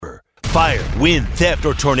fire, wind, theft,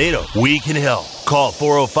 or tornado, we can help. Call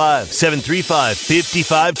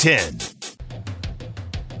 405-735-5510.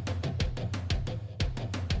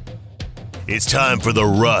 It's time for The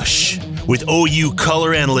Rush with OU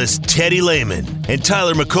color analyst Teddy Lehman and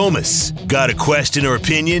Tyler McComas. Got a question or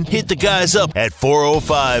opinion? Hit the guys up at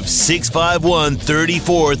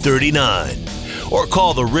 405-651-3439 or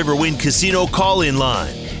call the Riverwind Casino call-in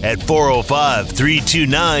line at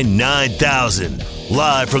 405-329-9000.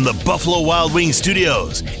 Live from the Buffalo Wild Wings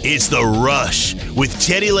studios, it's The Rush with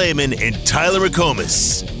Teddy Lehman and Tyler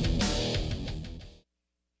McComas.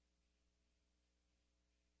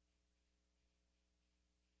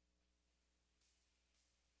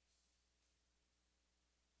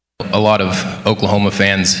 A lot of Oklahoma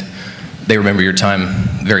fans, they remember your time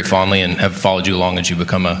very fondly and have followed you along as you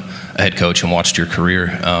become a head coach and watched your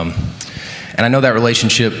career. And I know that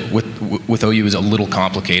relationship with OU is a little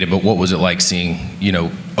complicated, but what was it like seeing,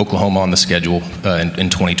 Oklahoma on the schedule in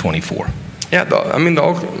 2024? Yeah,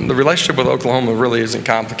 the relationship with Oklahoma really isn't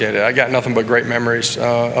complicated. I got nothing but great memories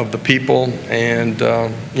of the people and,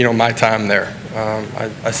 my time there.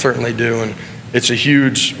 I certainly do. And it's a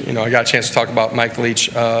huge, I got a chance to talk about Mike Leach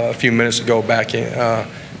a few minutes ago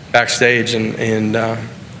backstage and in the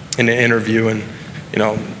interview. And,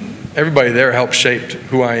 everybody there helped shape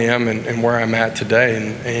who I am and where I'm at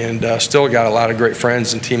today. And still got a lot of great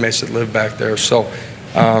friends and teammates that live back there. So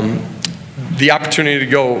the opportunity to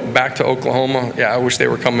go back to Oklahoma, I wish they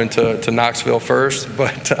were coming to Knoxville first.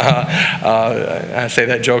 But I say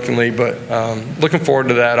that jokingly. But looking forward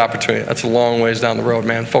to that opportunity. That's a long ways down the road,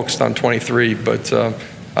 man. Focused on 23. But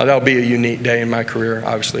that'll be a unique day in my career,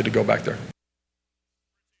 obviously, to go back there.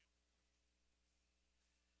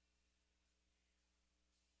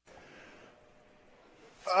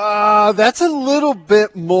 That's a little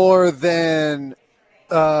bit more than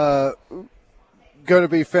going to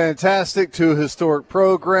be fantastic. Two historic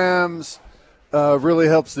programs. Really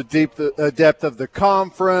helps the depth of the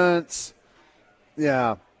conference.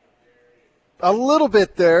 Yeah. A little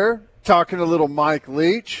bit there. Talking a little Mike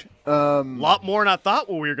Leach. A lot more than I thought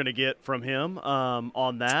we were going to get from him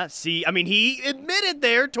on that. See, he admitted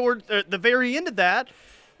there toward the very end of that.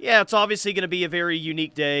 Yeah, it's obviously going to be a very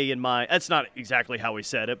unique day in my – that's not exactly how he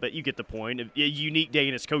said it, but you get the point. A unique day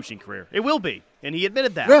in his coaching career. It will be, and he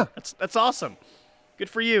admitted that. Yeah. That's awesome. Good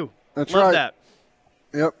for you. That's Love right. that.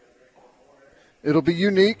 Yep. It'll be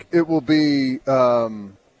unique. It will be it'll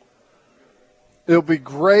be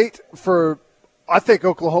great for – I think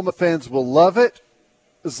Oklahoma fans will love it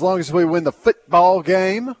as long as we win the football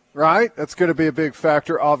game, right? That's going to be a big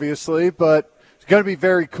factor, obviously, but it's going to be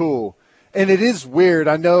very cool. And it is weird.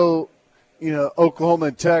 I know, Oklahoma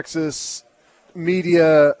and Texas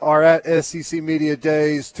media are at SEC Media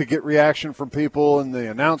Days to get reaction from people and the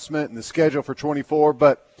announcement and the schedule for 24.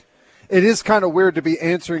 But it is kind of weird to be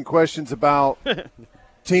answering questions about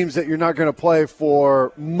teams that you're not going to play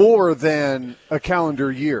for more than a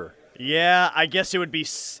calendar year. Yeah, I guess it'd be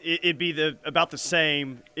about the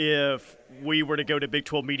same if we were to go to Big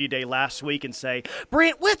 12 Media Day last week and say,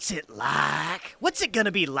 Brent, what's it like? What's it going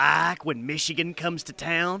to be like when Michigan comes to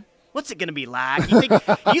town? What's it going to be like? You think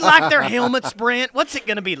you like their helmets, Brent? What's it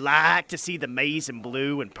going to be like to see the maize and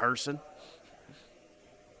blue in person?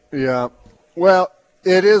 Yeah. Well,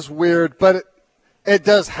 it is weird, but it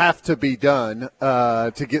does have to be done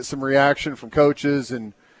to get some reaction from coaches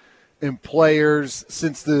and players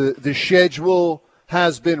since the schedule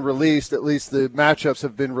has been released. At least the matchups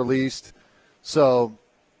have been released. So,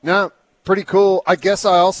 pretty cool. I guess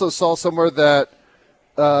I also saw somewhere that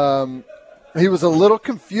he was a little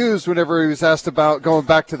confused whenever he was asked about going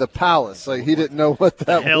back to the Palace. Like, he didn't know what that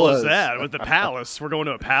was. The hell is that? With the Palace? We're going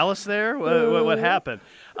to a Palace there? What happened?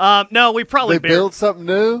 No, we probably build something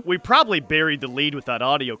new. We probably buried the lead with that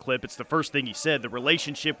audio clip. It's the first thing he said. The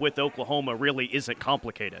relationship with Oklahoma really isn't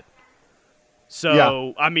complicated.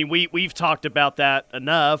 So, yeah. We've talked about that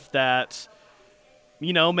enough that,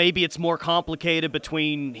 maybe it's more complicated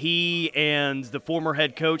between he and the former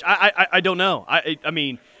head coach. I don't know.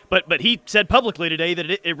 But he said publicly today that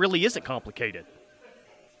it really isn't complicated.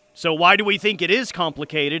 So why do we think it is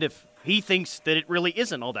complicated if he thinks that it really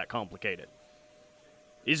isn't all that complicated?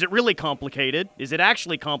 Is it really complicated? Is it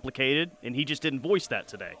actually complicated? And he just didn't voice that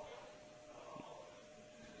today.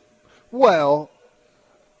 Well,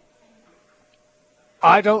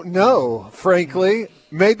 I don't know, frankly.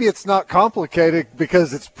 Maybe it's not complicated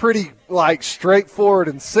because it's pretty, straightforward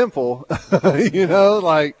and simple.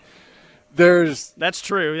 There's – That's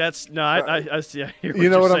true. That's – no, I see. I hear what you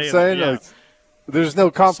know you're what I'm saying? Yeah. There's no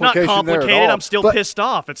complication there at all. It's not complicated. I'm still pissed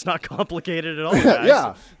off. It's not complicated at all,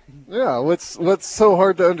 guys. Yeah. What's so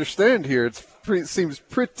hard to understand here? It's seems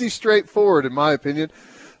pretty straightforward in my opinion.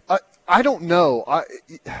 I don't know.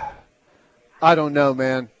 I don't know,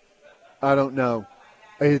 man. I don't know.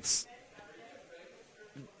 It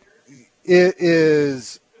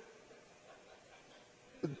is.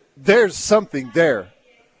 There's something there.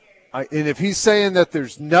 And if he's saying that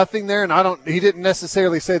there's nothing there, and he didn't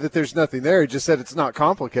necessarily say that there's nothing there. He just said it's not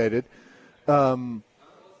complicated. There's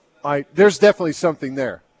definitely something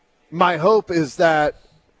there. My hope is that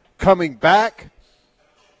coming back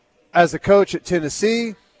as a coach at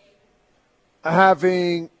Tennessee,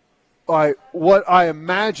 having what I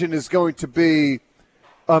imagine is going to be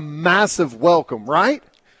a massive welcome, right?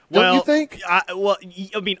 Don't you think? I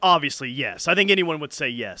mean, obviously, yes. I think anyone would say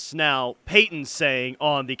yes. Now, Peyton's saying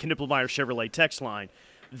on the Knippelmeyer Chevrolet text line,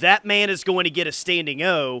 that man is going to get a standing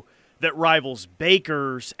O that rivals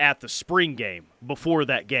Baker's at the spring game before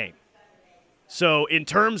that game. So in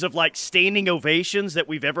terms of like standing ovations that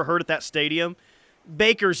we've ever heard at that stadium,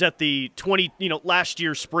 Baker's at the last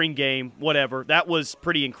year's spring game, whatever, that was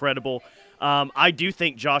pretty incredible. I do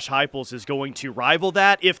think Josh Heupel is going to rival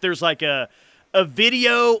that. If there's like a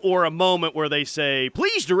video or a moment where they say,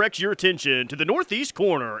 please direct your attention to the northeast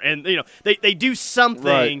corner, and they do something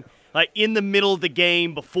right, like in the middle of the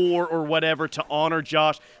game before or whatever to honor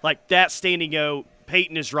Josh, like that standing O.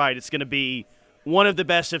 Peyton is right. It's going to be one of the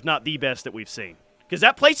best, if not the best, that we've seen. Because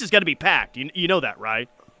that place is going to be packed. You know that, right?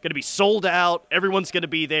 Going to be sold out. Everyone's going to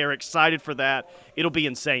be there, excited for that. It'll be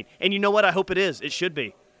insane. And you know what? I hope it is. It should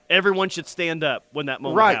be. Everyone should stand up when that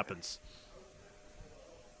moment happens.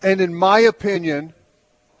 And in my opinion,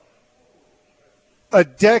 a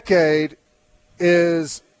decade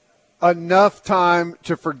is enough time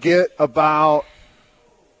to forget about,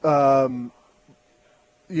 some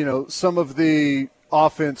of the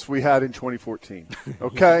offense we had in 2014.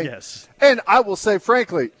 Okay? Yes. And I will say,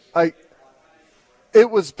 frankly, it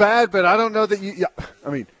was bad, but I don't know that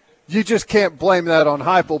you just can't blame that on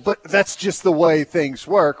Heupel, but that's just the way things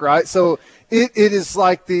work, right? So it is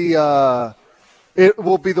like it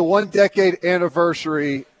will be the 1 decade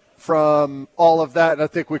anniversary from all of that, and I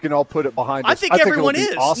think we can all put it behind us. I think everyone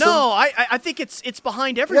is. Awesome. No, I think it's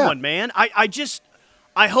behind everyone, man.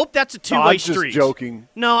 I hope that's a two-way street. I'm just joking.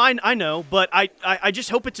 No, I know, but I just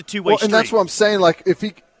hope it's a two-way street. And that's what I'm saying. Like,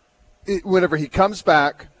 whenever he comes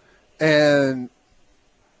back and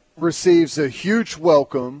receives a huge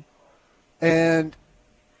welcome, and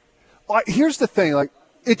here's the thing, like,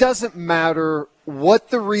 it doesn't matter what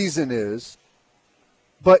the reason is,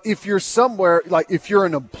 but if you're somewhere, like if you're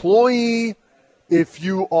an employee, if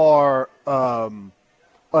you are a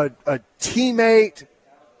teammate,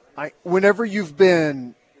 whenever you've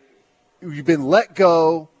been let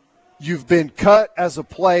go, you've been cut as a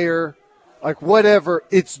player, like whatever,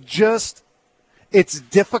 it's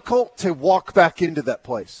difficult to walk back into that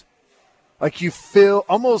place. Like you feel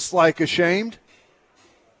almost like ashamed,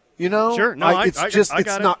 Sure. No, it's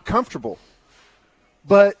not comfortable.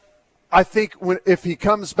 But I think if he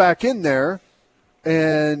comes back in there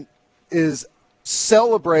and is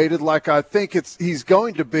celebrated like I think he's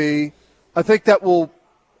going to be, I think that will,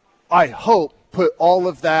 I hope, put all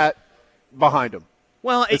of that behind him.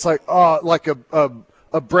 Well, it's like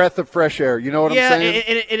a breath of fresh air. You know what I'm saying?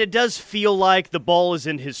 Yeah, and it does feel like the ball is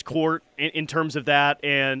in his court in terms of that.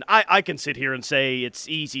 And I can sit here and say it's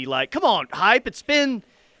easy. Like, come on, Hype, it's been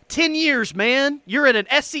 10 years, man. You're at an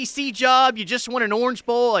SEC job. You just won an Orange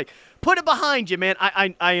Bowl. Like, put it behind you, man.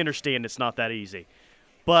 I understand it's not that easy.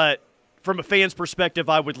 But from a fan's perspective,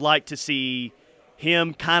 I would like to see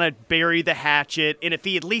him kind of bury the hatchet. And if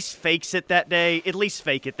he at least fakes it that day, at least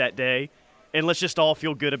fake it that day. And let's just all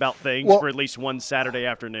feel good about things for at least one Saturday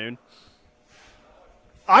afternoon.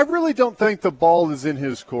 I really don't think the ball is in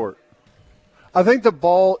his court. I think the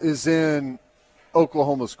ball is in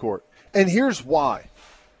Oklahoma's court. And here's why.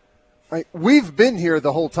 Right? We've been here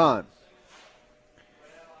the whole time.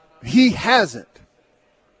 He hasn't.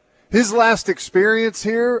 His last experience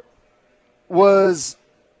here was –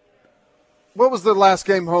 what was the last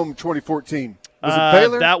game home in 2014? Was it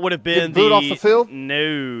Baylor? That would have been booed off the field?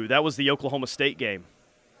 No, that was the Oklahoma State game.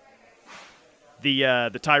 The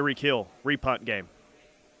Tyreek Hill repunt game.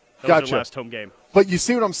 That was their last home game. But you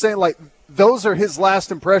see what I'm saying? Like, those are his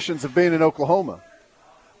last impressions of being in Oklahoma.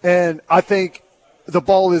 And I think the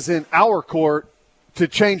ball is in our court to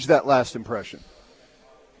change that last impression.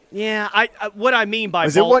 Yeah, what I mean by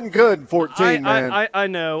ball, it wasn't good in 14, man. I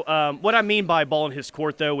know. What I mean by ball in his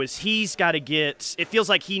court, though, is he's got to get – it feels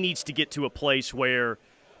like he needs to get to a place where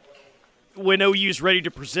when OU's ready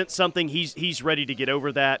to present something, he's ready to get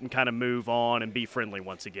over that and kind of move on and be friendly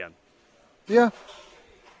once again. Yeah.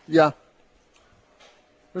 Yeah.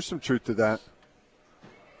 There's some truth to that.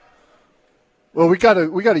 Well, we got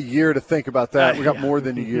a year to think about that. We got more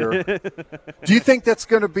than a year. Do you think that's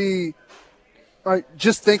going to be all right?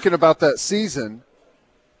 Just thinking about that season,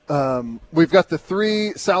 we've got the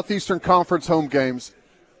 3 Southeastern Conference home games.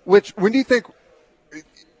 When do you think?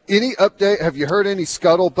 Any update? Have you heard any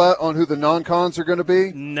scuttlebutt on who the non-cons are going to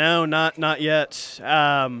be? No, not yet.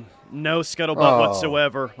 No scuttlebutt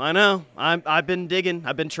whatsoever. I know. I've been digging.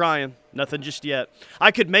 I've been trying. Nothing just yet.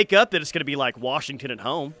 I could make up that it's going to be like Washington at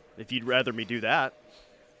home if you'd rather me do that.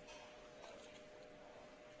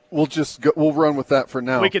 We'll just go, we'll run with that for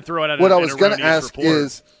now. We could throw it out. What I was going to ask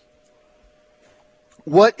is,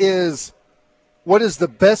 what is the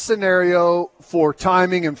best scenario for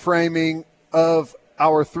timing and framing of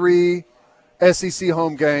our 3 SEC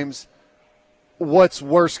home games? What's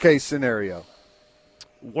worst case scenario?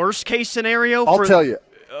 Worst case scenario? I'll tell you.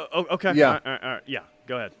 Okay. Yeah. All right. Yeah.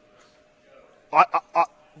 Go ahead.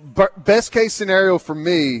 Best case scenario for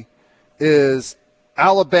me is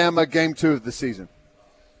Alabama game 2 of the season.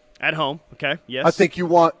 At home. Okay. Yes. I think you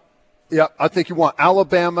want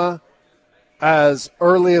Alabama as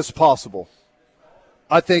early as possible.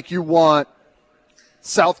 I think you want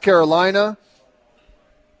South Carolina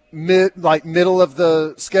middle of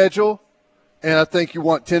the schedule, and I think you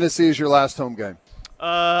want Tennessee as your last home game.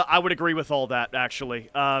 I would agree with all that, actually.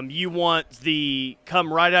 You want the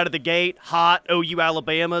come right out of the gate, hot OU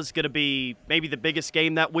Alabama is going to be maybe the biggest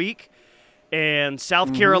game that week. And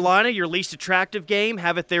South Carolina, your least attractive game,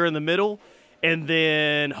 have it there in the middle. And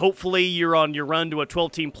then hopefully you're on your run to a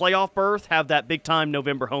 12-team playoff berth, have that big-time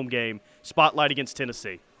November home game, spotlight against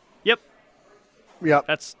Tennessee. Yep. Yeah,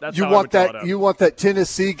 that's you how want I would draw it up. You want that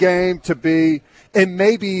Tennessee game to be, and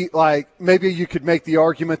maybe you could make the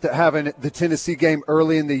argument that having the Tennessee game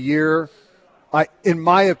early in the year, in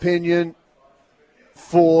my opinion,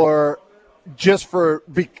 I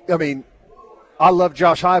love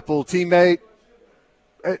Josh Heupel, teammate,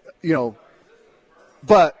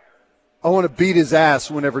 but I want to beat his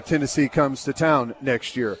ass whenever Tennessee comes to town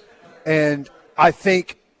next year, and I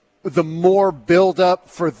think the more build up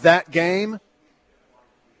for that game,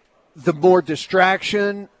 the more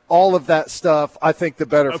distraction, all of that stuff, I think the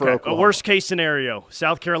better for Oklahoma. A worst case scenario,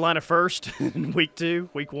 South Carolina first in week 2,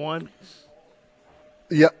 week 1.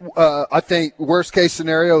 Yeah, I think worst case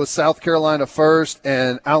scenario is South Carolina first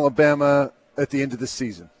and Alabama at the end of the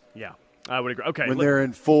season. Yeah, I would agree. Okay. When they're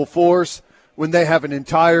in full force, when they have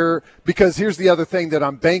because here's the other thing that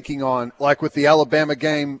I'm banking on, like with the Alabama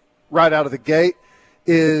game right out of the gate,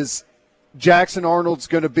 is Jackson Arnold's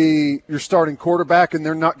going to be your starting quarterback, and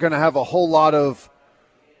they're not going to have a whole lot of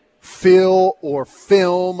feel or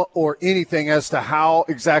film or anything as to how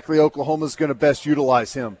exactly Oklahoma's going to best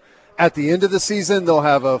utilize him. At the end of the season, they'll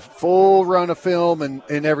have a full run of film and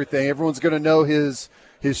everything. Everyone's going to know his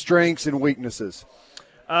strengths and weaknesses.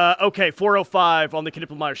 Okay, 405 on the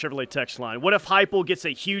Knippelmeyer Chevrolet text line. What if Heupel gets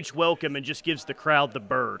a huge welcome and just gives the crowd the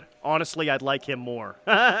bird? Honestly, I'd like him more.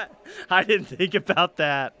 I didn't think about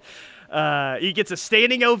that. He gets a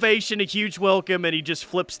standing ovation, a huge welcome, and he just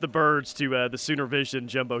flips the birds to the Sooner Vision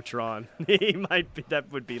Jumbotron. That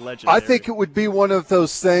would be legendary. I think it would be one of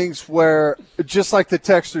those things where, just like the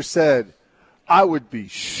texter said, I would be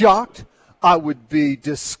shocked, I would be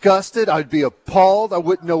disgusted, I'd be appalled, I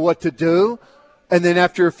wouldn't know what to do. And then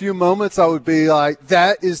after a few moments, I would be like,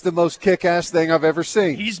 that is the most kick-ass thing I've ever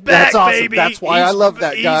seen. He's back, That's awesome. baby. That's why I love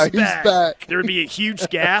that guy. He's back. There would be a huge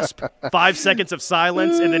gasp, 5 seconds of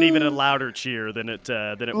silence, and then even a louder cheer than it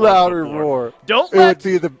was louder before. roar. It would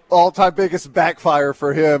be the all-time biggest backfire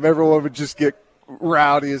for him. Everyone would just get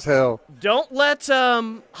rowdy as hell. Don't let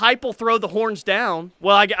Heupel throw the horns down.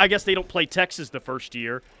 Well, I guess they don't play Texas the first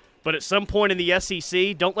year. But at some point in the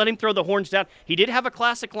SEC, don't let him throw the horns down. He did have a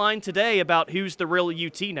classic line today about who's the real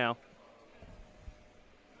UT now.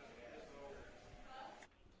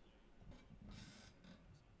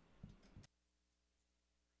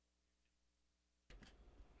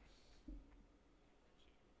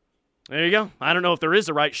 There you go. I don't know if there is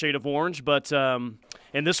a right shade of orange, but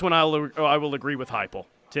in this one I will agree with Heupel.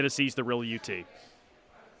 Tennessee's the real UT.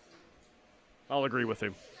 I'll agree with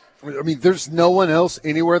him. I mean, there's no one else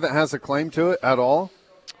anywhere that has a claim to it at all?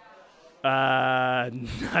 And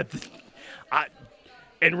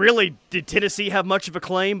really, did Tennessee have much of a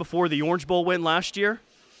claim before the Orange Bowl win last year?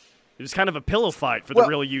 It was kind of a pillow fight for the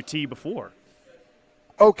real UT before.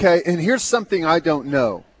 Okay, and here's something I don't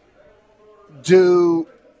know. Do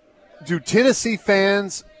Tennessee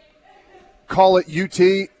fans call it UT,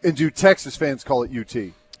 and do Texas fans call it UT?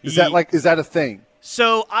 Is that a thing?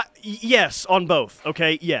 So, yes, on both,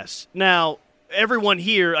 okay, yes. Now, everyone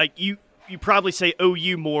here, you probably say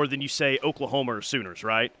OU more than you say Oklahoma or Sooners,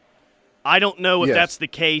 right? I don't know if that's the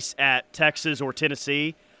case at Texas or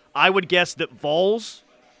Tennessee. I would guess that Vols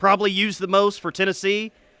probably use the most for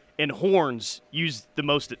Tennessee and Horns use the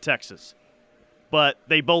most at Texas. But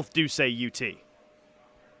they both do say UT.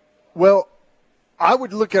 Well, I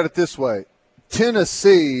would look at it this way.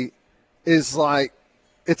 Tennessee is like,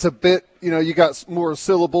 it's a bit, you got more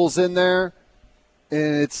syllables in there,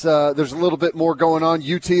 and it's there's a little bit more going on.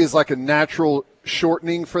 UT is like a natural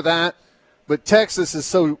shortening for that. But Texas is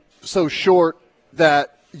so short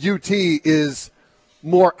that UT is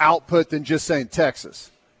more output than just saying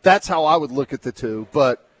Texas. That's how I would look at the two,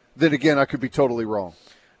 but then again, I could be totally wrong.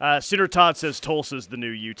 Sooner Todd says Tulsa's the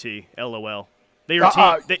new UT, LOL. They are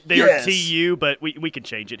are TU, but we can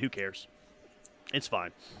change it. Who cares? It's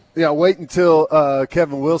fine. Yeah, wait until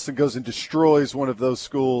Kevin Wilson goes and destroys one of those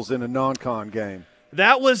schools in a non-con game.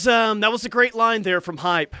 That was a great line there from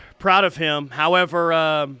Hype. Proud of him.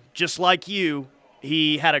 However, just like you,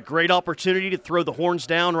 he had a great opportunity to throw the horns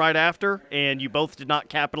down right after, and you both did not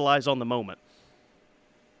capitalize on the moment.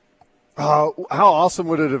 How awesome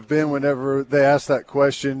would it have been whenever they asked that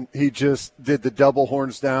question, he just did the double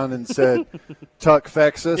horns down and said, Tuck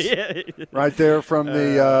Fexus, right there from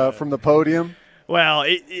the podium? Well,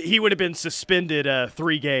 he would have been suspended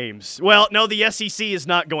 3 games. Well, no, the SEC is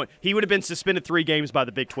not going. He would have been suspended 3 games by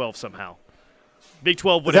the Big 12 somehow. Big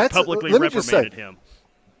 12 would have publicly reprimanded him.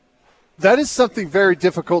 That is something very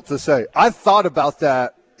difficult to say. I thought about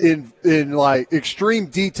that in like extreme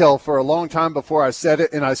detail for a long time before I said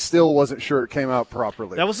it, and I still wasn't sure it came out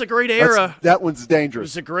properly. That was a great era. That one's dangerous. It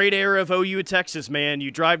was a great era of OU Texas, man.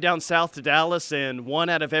 You drive down south to Dallas, and 1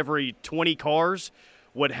 out of every 20 cars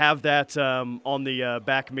would have that on the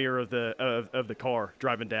back mirror of the car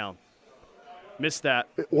driving down. Missed that.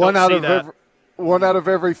 One out of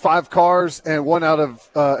every 5 cars, and 1 out of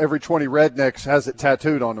every 20 rednecks has it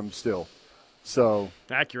tattooed on them still. So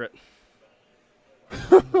accurate.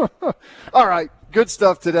 All right, good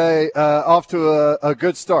stuff today. Off to a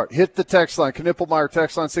good start. Hit the text line. Knippelmeyer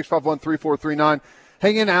text line 651-3439.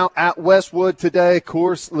 Hanging out at Westwood today.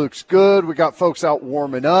 Course looks good. We got folks out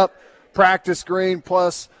warming up. Practice green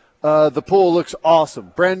plus the pool looks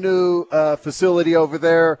awesome. Brand new facility over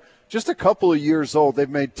there. Just a couple of years old. They've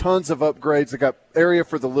made tons of upgrades. They got area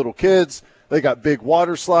for the little kids. They got big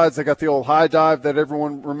water slides. They got the old high dive that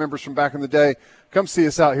everyone remembers from back in the day. Come see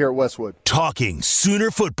us out here at Westwood. Talking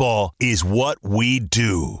Sooner football is what we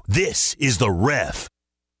do. This is The Ref.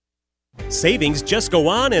 Savings just go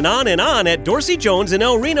on and on and on at Dorsey Jones in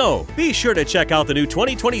El Reno. Be sure to check out the new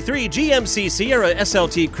 2023 GMC Sierra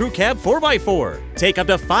SLT Crew Cab 4x4. Take up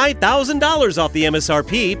to $5,000 off the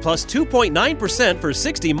MSRP plus 2.9% for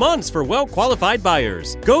 60 months for well-qualified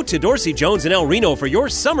buyers. Go to Dorsey Jones in El Reno for your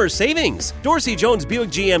summer savings. Dorsey Jones Buick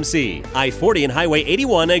GMC, I-40 and Highway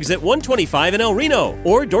 81 exit 125 in El Reno,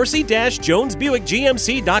 or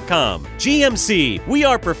dorsey-jonesbuickgmc.com. GMC, we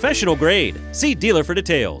are professional grade. See dealer for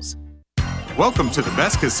details. Welcome to the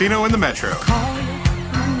best casino in the metro.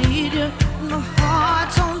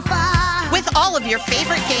 With all of your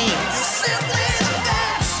favorite games.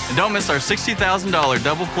 And don't miss our $60,000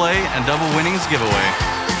 double play and double winnings giveaway.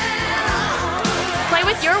 Play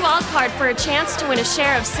with your wild card for a chance to win a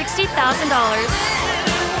share of $60,000.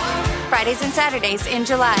 Fridays and Saturdays in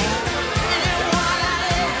July.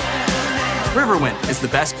 Riverwind is the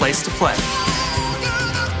best place to play.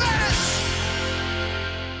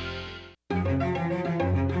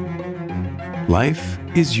 Life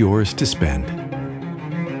is yours to spend.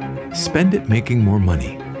 Spend it making more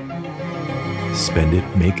money. Spend it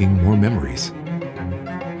making more memories.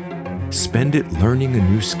 Spend it learning a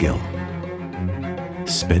new skill.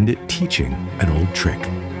 Spend it teaching an old trick.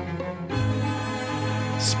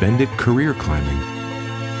 Spend it career climbing.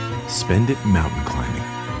 Spend it mountain climbing.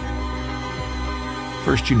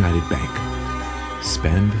 First United Bank.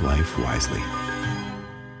 Spend life wisely.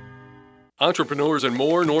 Entrepreneurs in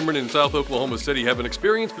Moore, Norman, and South Oklahoma City have an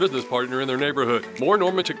experienced business partner in their neighborhood. Moore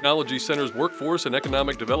Norman Technology Center's Workforce and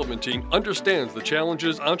Economic Development Team understands the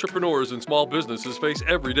challenges entrepreneurs and small businesses face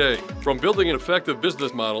every day. From building an effective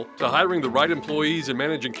business model to hiring the right employees and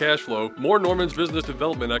managing cash flow, Moore Norman's business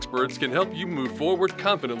development experts can help you move forward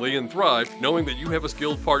confidently and thrive, knowing that you have a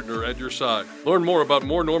skilled partner at your side. Learn more about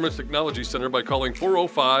Moore Norman's Technology Center by calling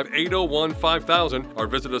 405-801-5000 or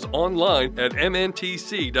visit us online at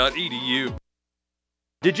mntc.edu.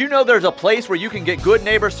 Did you know there's a place where you can get good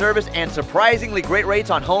neighbor service and surprisingly great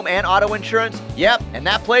rates on home and auto insurance? Yep, and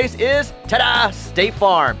that place is, ta-da, State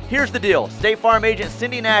Farm. Here's the deal. State Farm agent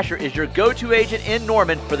Cindy Nasher is your go-to agent in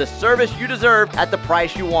Norman for the service you deserve at the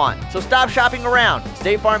price you want. So stop shopping around.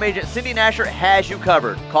 State Farm agent Cindy Nasher has you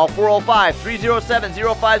covered. Call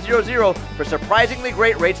 405-307-0500 for surprisingly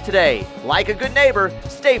great rates today. Like a good neighbor,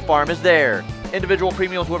 State Farm is there. Individual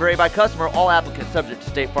premiums will vary by customer. All applicants subject to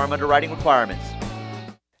State Farm underwriting requirements.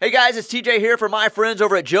 Hey guys, it's TJ here for my friends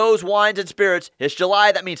over at Joe's Wines and Spirits. It's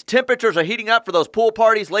July, that means temperatures are heating up for those pool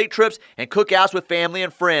parties, late trips, and cookouts with family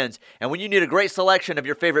and friends. And when you need a great selection of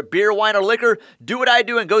your favorite beer, wine, or liquor, do what I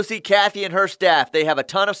do and go see Kathy and her staff. They have a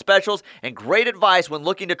ton of specials and great advice when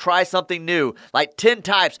looking to try something new, like 10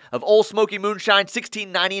 types of Old Smoky Moonshine,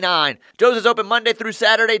 $16.99. Joe's is open Monday through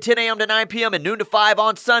Saturday, 10 a.m. to 9 p.m. and noon to 5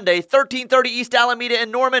 on Sunday, 1330 East Alameda in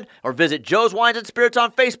Norman, or visit Joe's Wines and Spirits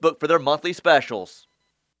on Facebook for their monthly specials.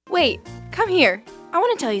 Wait, come here. I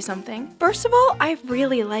want to tell you something. First of all, I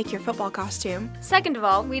really like your football costume. Second of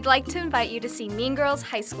all, we'd like to invite you to see Mean Girls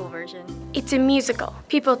High School version. It's a musical.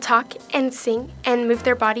 People talk and sing and move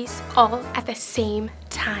their bodies all at the same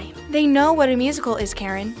time. They know what a musical is,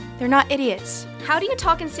 Karen. They're not idiots. How do you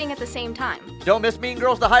talk and sing at the same time? Don't miss Mean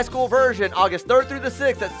Girls the High School version, August 3rd through the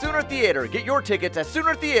 6th at Sooner Theater. Get your tickets at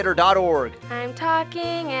SoonerTheater.org. I'm talking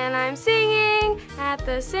and I'm singing at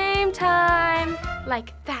the same time,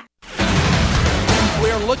 like that. We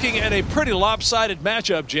are looking at a pretty lopsided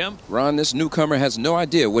matchup, Jim. Ron, this newcomer has no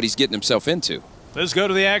idea what he's getting himself into. Let's go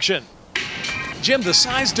to the action. Jim, the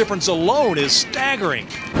size difference alone is staggering.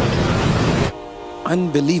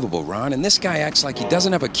 Unbelievable, Ron, and this guy acts like he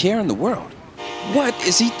doesn't have a care in the world. What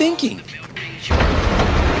is he thinking?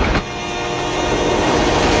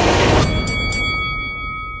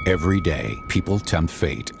 Every day, people tempt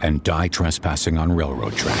fate and die trespassing on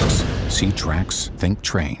railroad tracks. See tracks, think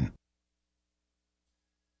train.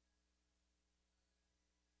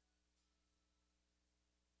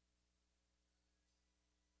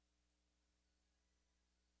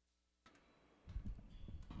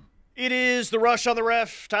 It is the Rush on the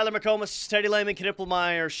Ref. Tyler McComas, Teddy Lehman,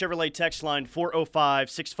 Knippelmeyer, Chevrolet text line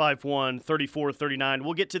 405-651-3439.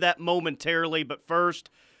 We'll get to that momentarily, but first,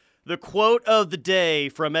 the quote of the day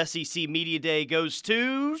from SEC Media Day goes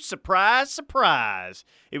to, surprise, surprise,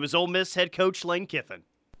 it was Ole Miss head coach Lane Kiffin.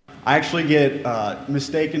 I actually get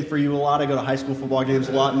mistaken for you a lot. I go to high school football games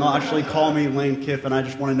a lot, and they'll actually call me Lane Kiffin. I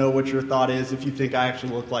just want to know what your thought is, if you think I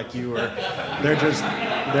actually look like you, or they're just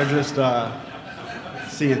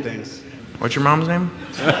seeing things. What's your mom's name?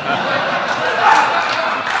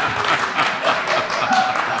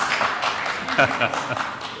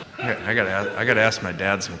 I gotta ask my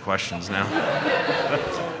dad some questions now.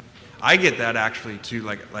 I get that actually too.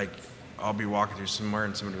 Like I'll be walking through somewhere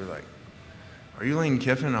and somebody will be like, "Are you Lane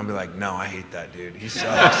Kiffin?" I'll be like, "No, I hate that dude. He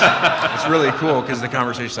sucks." It's really cool because the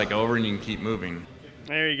conversation's like over and you can keep moving.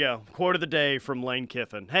 There you go. Quote of the day from Lane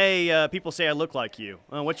Kiffin. Hey, people say I look like you.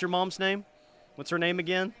 What's your mom's name? What's her name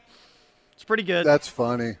again? It's pretty good. That's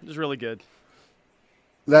funny. It's really good.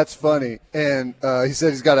 That's funny. And he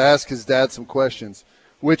said he's got to ask his dad some questions,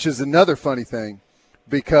 which is another funny thing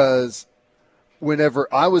because whenever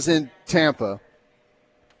I was in Tampa,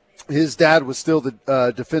 his dad was still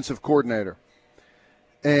the defensive coordinator.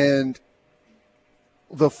 And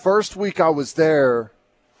the first week I was there,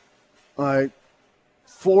 like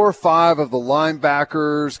 4 or 5 of the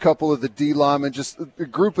linebackers, couple of the D linemen, just a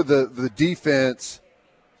group of the defense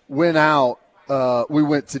went out. We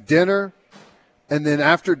went to dinner, and then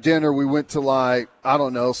after dinner we went to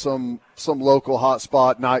some local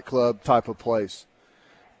hotspot nightclub type of place.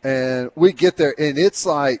 And we get there, and it's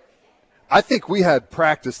like, I think we had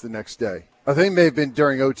practice the next day. I think it may have been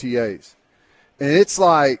during OTAs. And it's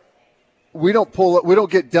like we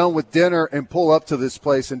don't get done with dinner and pull up to this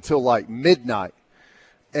place until like midnight.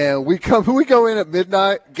 And we go in at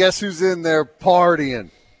midnight. Guess who's in there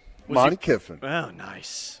partying? Monty Kiffin. Oh,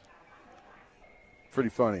 nice. Pretty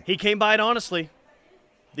funny. He came by it honestly.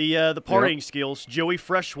 The partying skills. Joey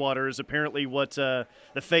Freshwater is apparently what the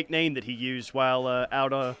fake name that he used while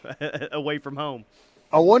out away from home.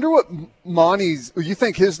 I wonder what Monty's – you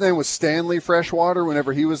think his name was Stanley Freshwater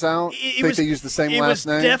whenever he was out? Think they used the same last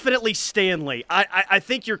name? It was definitely Stanley. I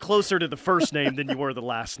think you're closer to the first name than you were the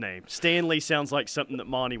last name. Stanley sounds like something that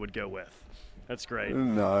Monty would go with. That's great.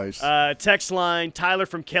 Nice. Text line, Tyler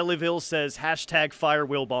from Kellyville says, #fire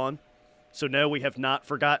Wilbon. So, no, we have not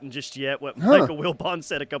forgotten just yet what Michael Wilbon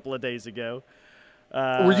said a couple of days ago.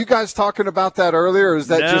 Were you guys talking about that earlier, or is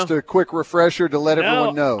that just a quick refresher to let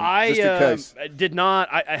everyone know? Just in case. I did not.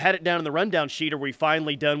 I had it down in the rundown sheet. Are we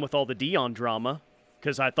finally done with all the Dion drama?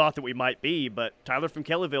 because I thought that we might be, but Tyler from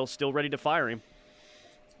Kellyville's still ready to fire him.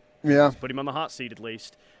 Yeah. Let's put him on the hot seat at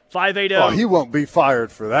least. 580. Oh, he won't be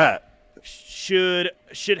fired for that. Should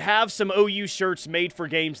have some OU shirts made for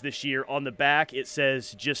games this year. On the back, it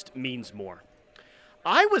says just means more.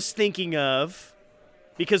 I was thinking of,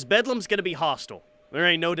 because Bedlam's going to be hostile. There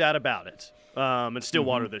ain't no doubt about it. In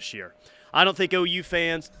Stillwater this year. I don't think OU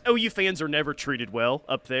fans are never treated well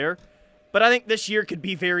up there, but I think this year could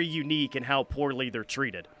be very unique in how poorly they're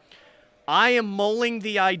treated. I am mulling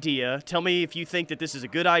the idea, tell me if you think that this is a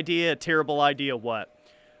good idea, a terrible idea, what,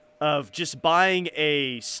 of just buying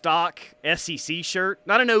a stock SEC shirt,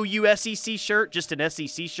 not an OU SEC shirt, just an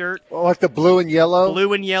SEC shirt. Oh, like the blue and yellow?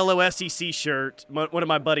 Blue and yellow SEC shirt. One of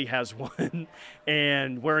my buddy has one,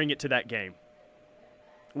 and wearing it to that game.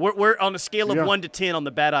 We're on a scale of 1 to 10 on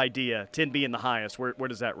the bad idea, 10 being the highest. Where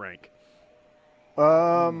does that rank?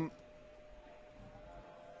 I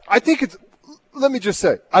think it's – let me just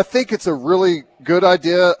say, I think it's a really good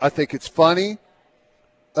idea. I think it's funny.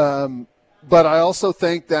 But I also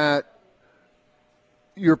think that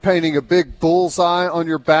you're painting a big bullseye on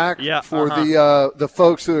your back for the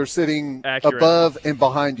folks who are sitting above and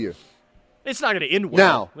behind you. It's not going to end well.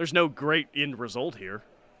 Now, there's no great end result here.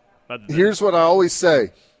 Here's what I always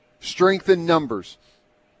say. Strength in numbers.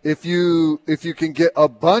 If you can get a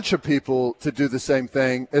bunch of people to do the same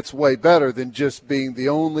thing, it's way better than just being the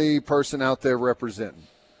only person out there representing.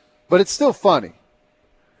 But it's still funny.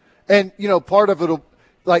 And, part of it'll,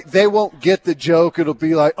 like, they won't get the joke. It'll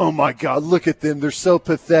be like, oh, my God, look at them. They're so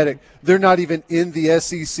pathetic. They're not even in the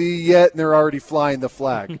SEC yet, and they're already flying the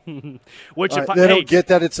flag. They don't get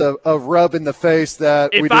that it's a rub in the face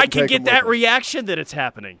that if I can get that reaction, then it's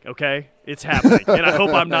happening, okay? It's happening, and I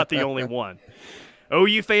hope I'm not the only one.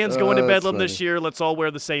 OU fans going to Bedlam this year, let's all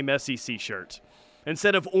wear the same SEC shirt.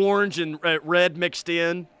 Instead of orange and red mixed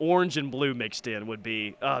in, orange and blue mixed in would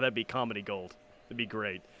be, that'd be comedy gold. That'd be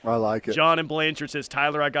great. I like it. John in Blanchard says,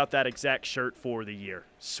 Tyler, I got that exact shirt for the year.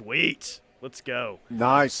 Sweet. Let's go.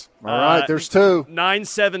 Nice. All right, there's two.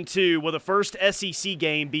 972. Will the first SEC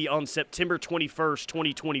game be on September 21st,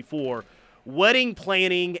 2024? Wedding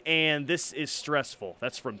planning, and this is stressful.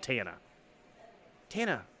 That's from Tana.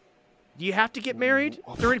 Tana, do you have to get married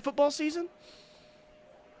during football season?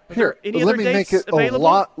 Here, let me make it a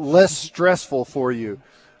lot less stressful for you.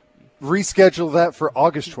 Reschedule that for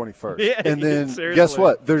August 21st. Yeah, and then seriously. Guess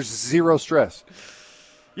what? There's zero stress.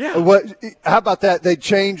 Yeah. How about that? They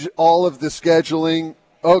change all of the scheduling.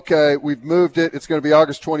 Okay, we've moved it. It's going to be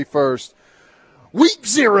August 21st. Week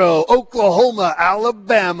 0, Oklahoma,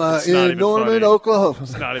 Alabama in Norman, funny. Oklahoma.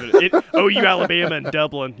 It's not even OU, Alabama, and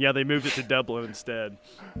Dublin. Yeah, they moved it to Dublin instead.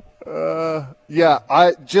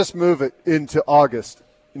 I just move it into August,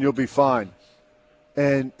 and you'll be fine.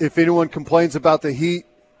 And if anyone complains about the heat,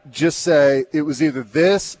 just say it was either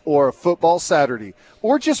this or a football Saturday,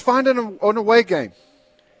 or just find an away game.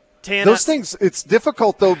 Tana, those things, it's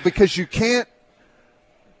difficult, though, because you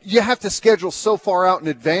have to schedule so far out in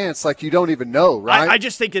advance, like you don't even know, right? I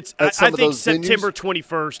just think it's – I think September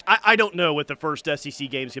 21st. I don't know what the first SEC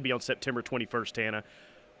game is going to be on September 21st, Tana.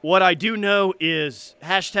 What I do know is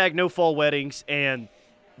hashtag no fall weddings, and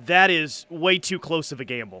that is way too close of a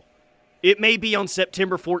gamble. It may be on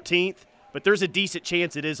September 14th, but there's a decent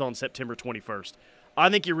chance it is on September 21st. I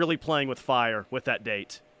think you're really playing with fire with that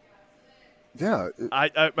date. Yeah.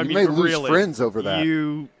 I mean, you may lose really, friends over that.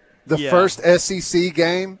 The Yeah. first SEC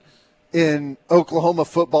game in Oklahoma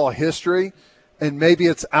football history, and maybe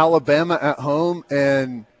it's Alabama at home,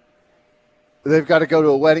 and they've got to go to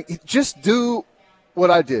a wedding. Just do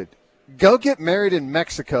what I did. Go get married in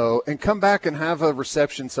Mexico and come back and have a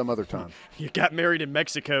reception some other time. You got married in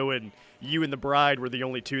Mexico, and you and the bride were the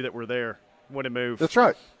only two that were there when it moved. That's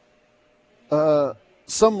right.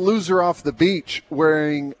 Some loser off the beach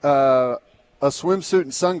wearing a swimsuit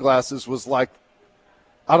and sunglasses was like,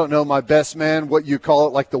 I don't know, my best man, what you call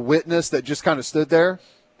it, like the witness that just kind of stood there.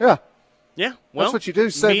 Yeah. Yeah. Well, that's what you do.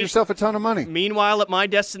 Save yourself a ton of money. Meanwhile, at my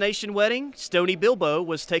destination wedding, Stoney Bilbo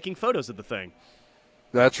was taking photos of the thing.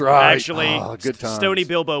 That's right. Actually, good times. Stoney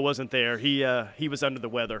Bilbo wasn't there. He was under the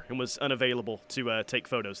weather and was unavailable to take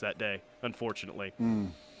photos that day, unfortunately.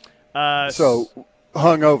 So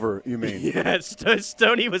hungover, you mean? Yeah,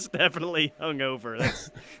 Stoney was definitely hungover.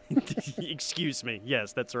 Excuse me.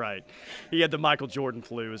 Yes, that's right. He had the Michael Jordan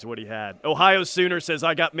flu is what he had. Ohio Sooner says,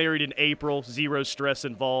 I got married in April. Zero stress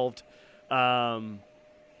involved. That's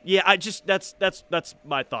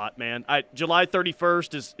my thought, man. July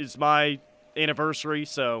 31st is my anniversary,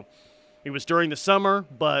 so it was during the summer,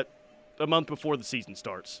 but a month before the season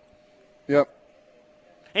starts. Yep.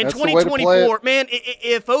 And that's 2024, man,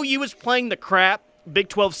 if OU is playing the crap Big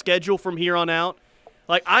 12 schedule from here on out,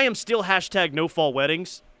 Like, I am still hashtag no fall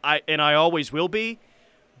weddings, and I always will be,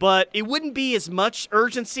 but it wouldn't be as much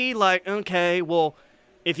urgency. Like, okay, well,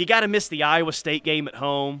 if you got to miss the Iowa State game at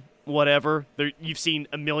home, whatever, you've seen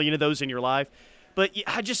a million of those in your life. But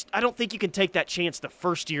I don't think you can take that chance the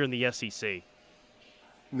first year in the SEC.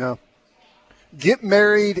 No. Get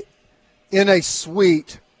married in a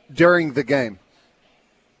suite during the game,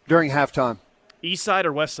 during halftime. East side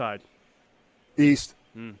or west side? East.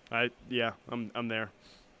 I'm there.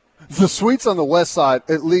 The suites on the west side,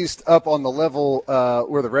 at least up on the level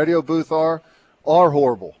where the radio booth are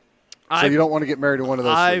horrible. So you don't want to get married in one of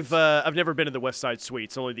those suites. I've never been to the west side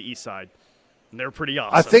suites, only the east side. And they're pretty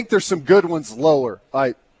awesome. I think there's some good ones lower.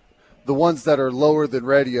 The ones that are lower than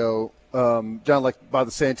radio, down like by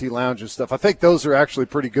the Santee Lounge and stuff. I think those are actually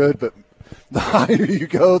pretty good, but the higher you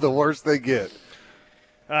go, the worse they get.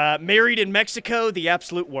 Married in Mexico, the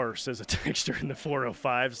absolute worst, as a texter in the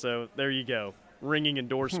 405. So there you go. Ringing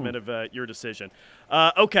endorsement of your decision.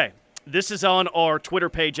 Okay, this is on our Twitter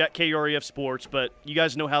page at KREF Sports, but you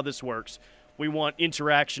guys know how this works. We want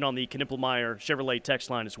interaction on the Knippelmeyer Chevrolet text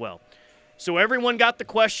line as well. So everyone got the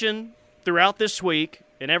question throughout this week,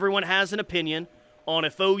 and everyone has an opinion on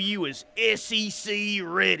if OU is SEC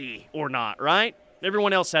ready or not, right?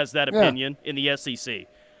 Everyone else has that opinion in the SEC.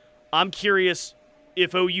 I'm curious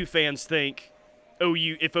if OU fans think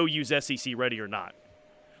if OU's SEC ready or not.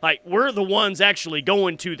 Like, we're the ones actually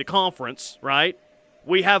going to the conference, right?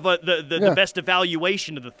 We have the best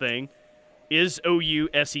evaluation of the thing. Is OU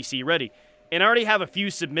SEC ready? And I already have a few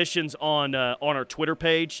submissions on our Twitter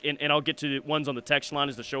page, and I'll get to the ones on the text line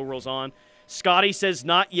as the show rolls on. Scotty says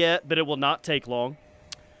not yet, but it will not take long.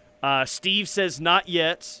 Steve says not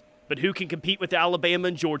yet, but who can compete with Alabama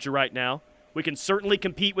and Georgia right now? We can certainly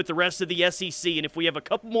compete with the rest of the SEC, and if we have a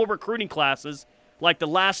couple more recruiting classes like the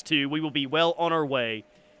last two, we will be well on our way.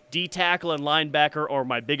 D-tackle and linebacker are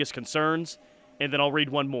my biggest concerns, and then I'll read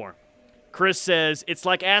one more. Chris says, it's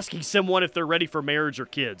like asking someone if they're ready for marriage or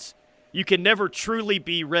kids. You can never truly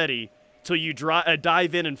be ready till you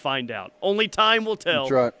dive in and find out. Only time will tell.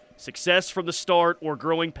 That's right. Success from the start or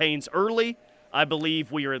growing pains early, I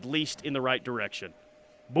believe we are at least in the right direction.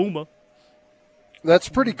 Boomer. That's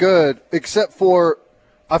pretty good, except for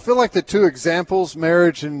I feel like the two examples,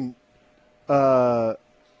 marriage and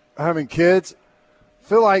having kids,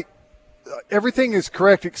 feel like everything is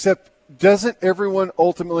correct except doesn't everyone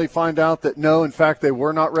ultimately find out that no, in fact, they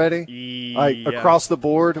were not ready? Across the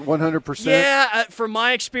board, 100%? Yeah, from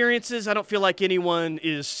my experiences, I don't feel like anyone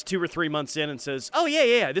is 2 or 3 months in and says, oh,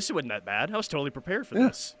 yeah, this wasn't that bad. I was totally prepared for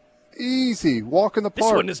this. Easy. Walk in the park.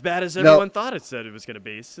 This wasn't as bad as everyone thought it said it was going to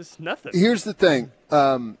be. It's just nothing. Here's the thing.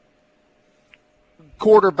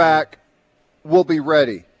 Quarterback will be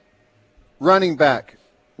ready. Running back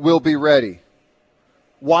will be ready.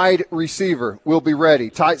 Wide receiver will be ready.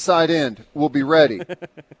 Tight side end will be ready.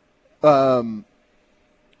 I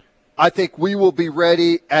think we will be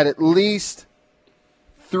ready at least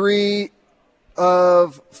 3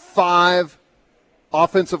 of 5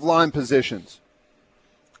 offensive line positions.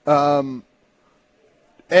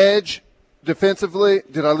 Edge, defensively,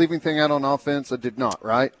 did I leave anything out on offense? I did not,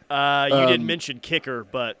 right? You didn't mention kicker,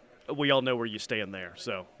 but we all know where you stand there,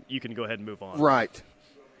 so you can go ahead and move on. Right.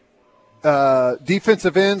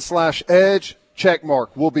 Defensive end / edge, check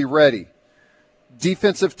mark, we'll be ready.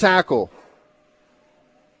 Defensive tackle,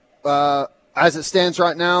 as it stands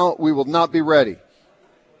right now, we will not be ready.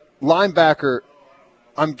 Linebacker,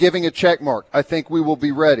 I'm giving a check mark. I think we will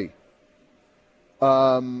be ready.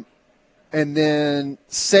 And then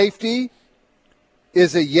safety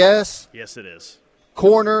is a yes. Yes, it is.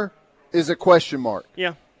 Corner is a question mark.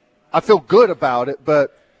 Yeah. I feel good about it,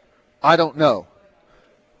 but I don't know.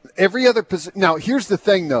 Every other position. Now, here's the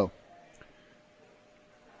thing, though.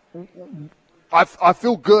 I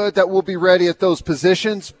feel good that we'll be ready at those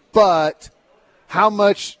positions, but how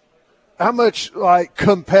much like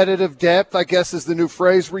competitive depth, I guess is the new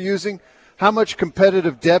phrase we're using. How much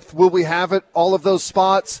competitive depth will we have at all of those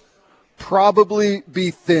spots? Probably be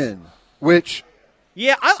thin, which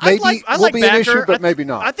I like will be Backer. an issue, but maybe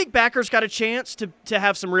not. I think Backer's got a chance to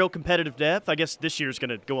have some real competitive depth. I guess this year's going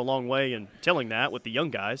to go a long way in telling that with the young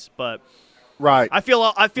guys, but right. I feel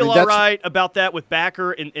all right about that with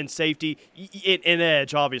Backer and safety and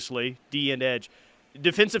edge, obviously, D and edge.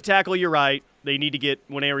 Defensive tackle, you're right. They need to get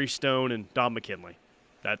Winery Stone and Don McKinley.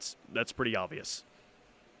 That's pretty obvious.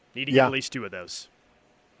 Need to get at least 2 of those.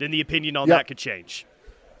 Then the opinion on that could change.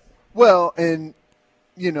 Well, and,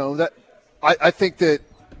 that I think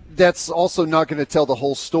that's also not going to tell the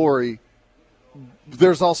whole story.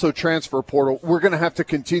 There's also transfer portal. We're going to have to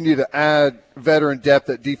continue to add veteran depth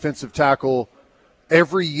at defensive tackle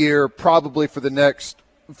every year, probably for the next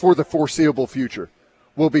for the foreseeable future.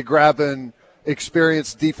 We'll be grabbing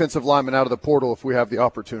experienced defensive linemen out of the portal if we have the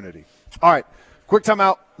opportunity. All right, quick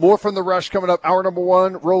timeout. More from The Rush coming up. Hour number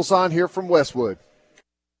 1 rolls on here from Westwood.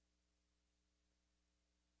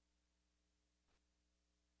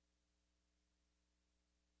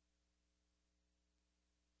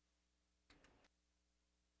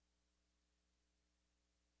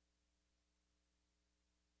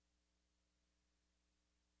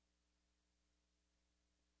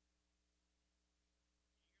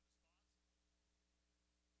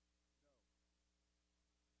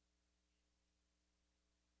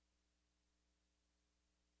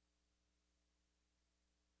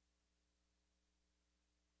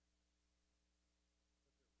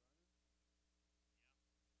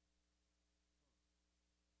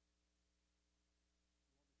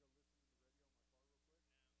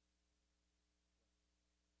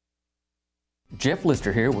 Jeff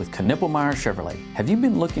Lister here with Knippelmeyer Chevrolet. Have you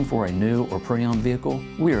been looking for a new or pre-owned vehicle?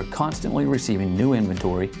 We are constantly receiving new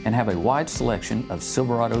inventory and have a wide selection of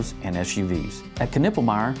Silverados and SUVs. At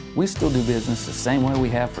Knippelmeyer, we still do business the same way we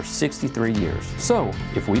have for 63 years. So,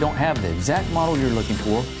 if we don't have the exact model you're looking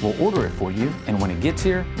for, we'll order it for you, and when it gets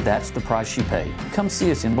here, that's the price you pay. Come see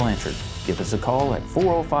us in Blanchard. Give us a call at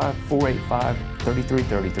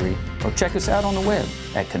 405-485-3333 or check us out on the web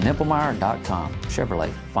at knippelmeyer.com.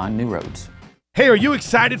 Chevrolet, find new roads. Hey, are you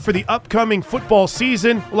excited for the upcoming football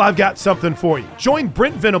season? Well, I've got something for you. Join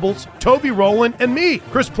Brent Venables, Toby Rowland, and me,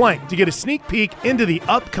 Chris Plank, to get a sneak peek into the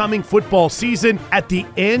upcoming football season at the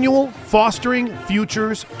annual Fostering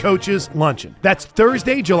Futures Coaches Luncheon. That's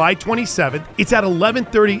Thursday, July 27th. It's at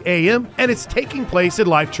 11:30 a.m., and it's taking place at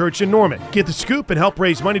Life Church in Norman. Get the scoop and help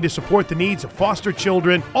raise money to support the needs of foster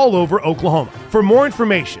children all over Oklahoma. For more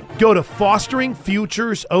information, go to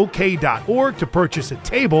fosteringfuturesok.org to purchase a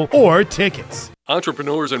table or tickets.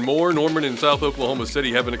 Entrepreneurs and More Norman in South Oklahoma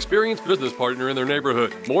City have an experienced business partner in their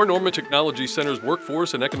neighborhood. More Norman Technology Center's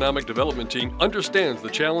workforce and economic development team understands the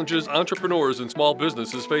challenges entrepreneurs and small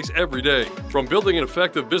businesses face every day. From building an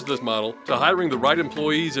effective business model to hiring the right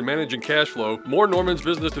employees and managing cash flow, More Norman's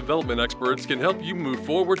business development experts can help you move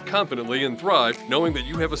forward confidently and thrive, knowing that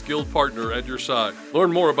you have a skilled partner at your side.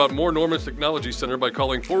 Learn more about More Norman's Technology Center by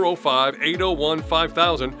calling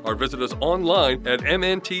 405-801-5000 or visit us online at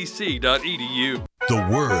mntc.edu. The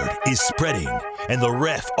word is spreading, and the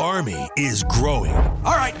Ref Army is growing.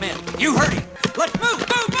 All right, men, you heard him. Let's move.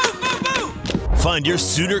 Find your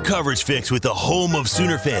Sooner coverage fix with the home of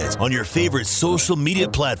Sooner fans on your favorite social media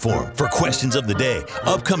platform for questions of the day,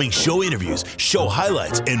 upcoming show interviews, show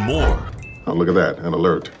highlights, and more. Oh, look at that, an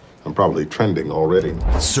alert. I'm probably trending already.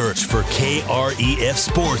 Search for KREF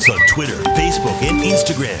Sports on Twitter, Facebook, and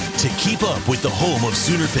Instagram to keep up with the home of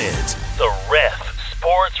Sooner fans. The Ref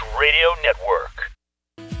Sports Radio Network.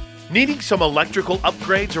 Needing some electrical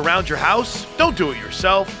upgrades around your house? Don't do it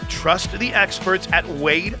yourself. Trust the experts at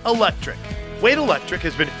Wade Electric. Wade Electric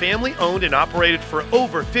has been family-owned and operated for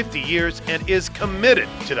over 50 years and is committed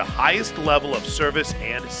to the highest level of service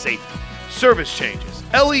and safety. Service changes,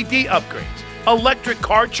 LED upgrades, electric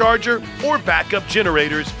car charger, or backup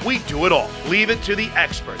generators, we do it all. Leave it to the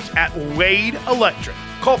experts at Wade Electric.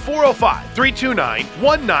 Call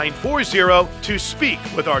 405-329-1940 to speak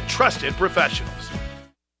with our trusted professionals.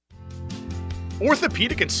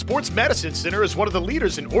 Orthopedic and Sports Medicine Center is one of the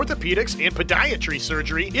leaders in orthopedics and podiatry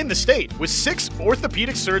surgery in the state. With 6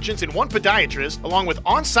 orthopedic surgeons and 1 podiatrist, along with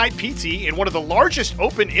on-site PT and one of the largest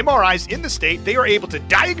open MRIs in the state, they are able to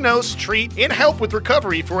diagnose, treat, and help with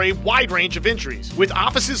recovery for a wide range of injuries. With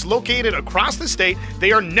offices located across the state,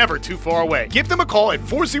 they are never too far away. Give them a call at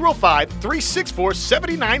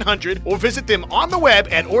 405-364-7900 or visit them on the web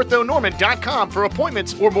at orthonorman.com for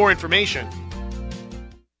appointments or more information.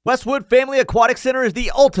 Westwood Family Aquatic Center is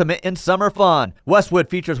the ultimate in summer fun. Westwood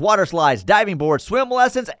features water slides, diving boards, swim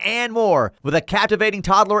lessons, and more. With a captivating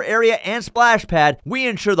toddler area and splash pad, we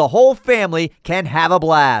ensure the whole family can have a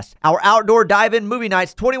blast. Our outdoor dive-in movie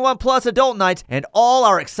nights, 21-plus adult nights, and all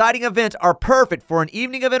our exciting events are perfect for an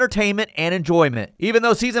evening of entertainment and enjoyment. Even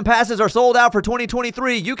though season passes are sold out for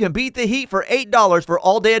 2023, you can beat the heat for $8 for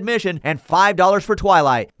all-day admission and $5 for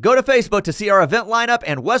twilight. Go to Facebook to see our event lineup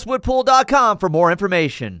and westwoodpool.com for more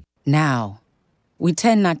information. Now. We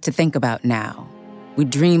tend not to think about now. We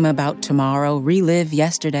dream about tomorrow, relive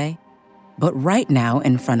yesterday. But right now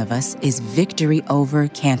in front of us is victory over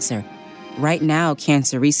cancer. Right now,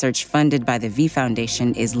 cancer research funded by the V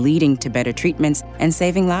Foundation is leading to better treatments and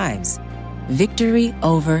saving lives. Victory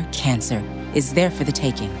over cancer is there for the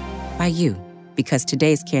taking by you, because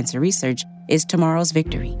today's cancer research is tomorrow's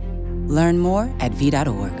victory. Learn more at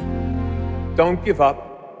v.org. Don't give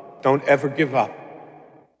up. Don't ever give up.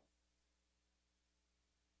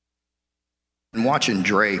 watching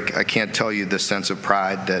Drake, I can't tell you the sense of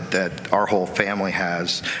pride that our whole family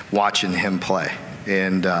has watching him play.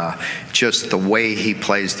 And just the way he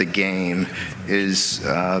plays the game is,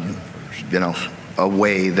 a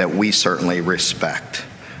way that we certainly respect.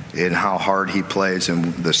 In how hard he plays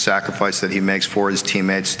and the sacrifice that he makes for his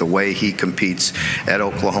teammates, the way he competes at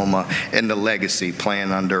Oklahoma, and the legacy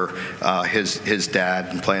playing under his dad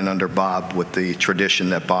and playing under Bob with the tradition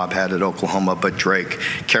that Bob had at Oklahoma, but Drake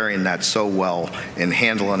carrying that so well and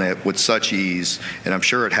handling it with such ease, and I'm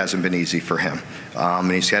sure it hasn't been easy for him.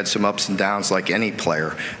 And he's had some ups and downs like any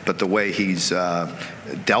player, but the way he's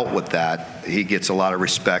dealt with that, he gets a lot of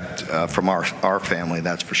respect from our family,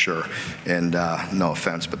 that's for sure. And no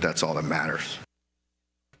offense, but that's all that matters.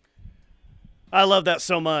 I love that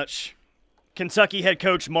so much. Kentucky head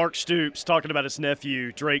coach Mark Stoops talking about his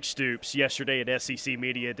nephew, Drake Stoops, yesterday at SEC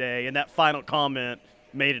Media Day, and that final comment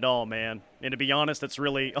made it all, man. And to be honest, that's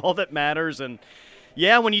really all that matters. And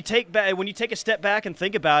yeah, when you take a step back and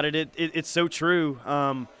think about it, it's so true.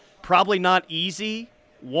 Probably not easy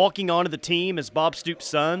walking onto the team as Bob Stoops'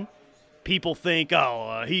 son. People think,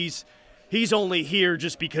 he's only here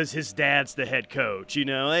just because his dad's the head coach.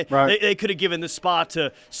 They could have given the spot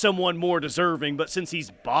to someone more deserving, but since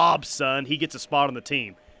he's Bob's son, he gets a spot on the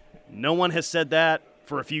team. No one has said that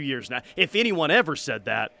for a few years now. If anyone ever said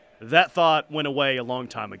that, that thought went away a long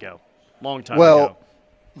time ago. Ago. Well,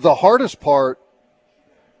 the hardest part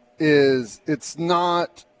is it's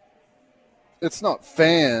not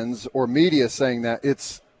fans or media saying that.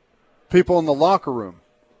 It's people in the locker room,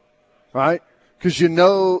 right? Because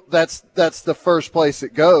that's the first place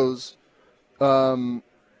it goes. That's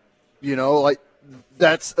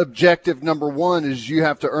objective number one is you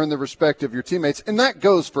have to earn the respect of your teammates. And that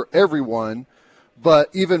goes for everyone, but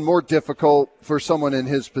even more difficult for someone in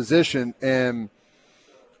his position. And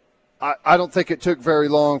I don't think it took very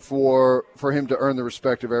long for him to earn the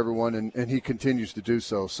respect of everyone, and he continues to do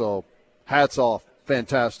so. So hats off.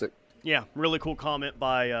 Fantastic. Yeah, really cool comment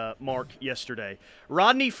by Mark yesterday.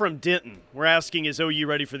 Rodney from Denton, we're asking, is OU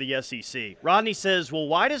ready for the SEC? Rodney says, well,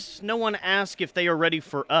 why does no one ask if they are ready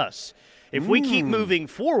for us? If we keep moving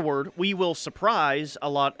forward, we will surprise a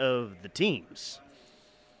lot of the teams.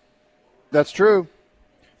 That's true.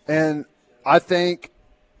 And I think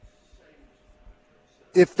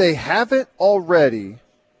if they haven't already,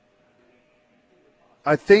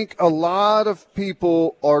 I think a lot of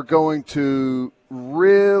people are going to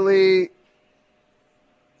really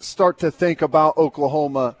start to think about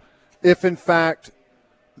Oklahoma if, in fact,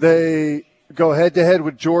 they go head-to-head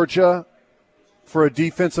with Georgia for a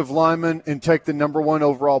defensive lineman and take the number one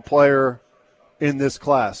overall player in this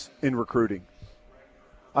class in recruiting.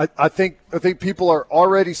 I think people are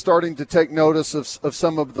already starting to take notice of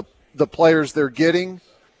some of the players they're getting.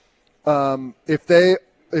 If they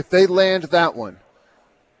land that one,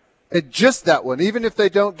 and just that one, even if they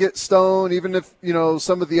don't get Stone, even if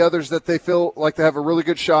some of the others that they feel like they have a really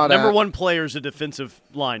good shot at. Number one player is a defensive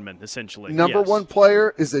lineman, essentially. Number one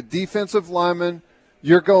player is a defensive lineman.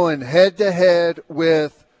 You're going head to head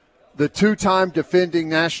with the two-time defending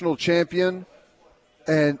national champion,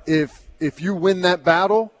 and if you win that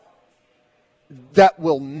battle, that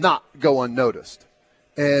will not go unnoticed.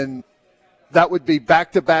 And that would be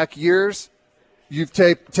back-to-back years. You've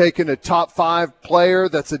taken a top 5 player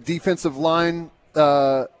that's a defensive line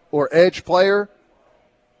or edge player.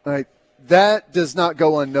 Right? That does not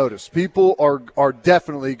go unnoticed. People are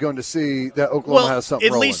definitely going to see that Oklahoma has something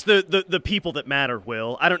at rolling. Least the people that matter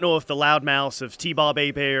will. I don't know if the loudmouths of T-Bob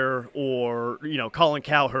Hebert or Colin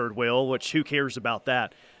Cowherd will, which who cares about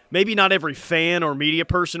that. Maybe not every fan or media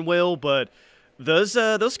person will, but those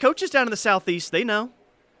coaches down in the Southeast, they know.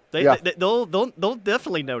 They'll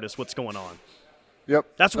definitely notice what's going on. Yep.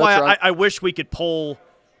 That's why right. I wish we could poll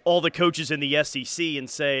all the coaches in the SEC and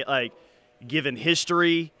say, like, given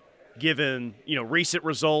history, given recent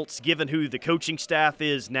results, given who the coaching staff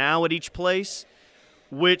is now at each place,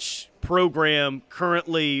 which program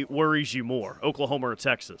currently worries you more, Oklahoma or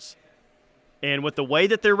Texas? And with the way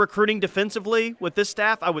that they're recruiting defensively with this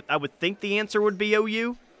staff, I would think the answer would be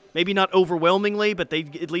OU. Maybe not overwhelmingly, but they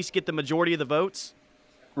at least get the majority of the votes.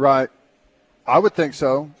 Right. I would think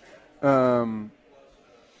so. I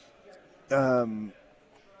don't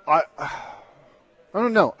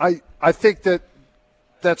know. I think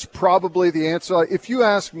that's probably the answer. If you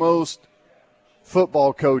ask most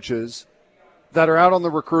football coaches that are out on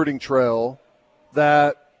the recruiting trail,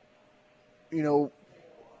 that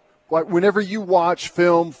like whenever you watch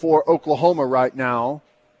film for Oklahoma right now,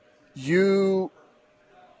 you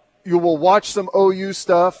will watch some OU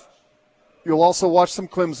stuff. You'll also watch some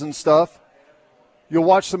Clemson stuff. You'll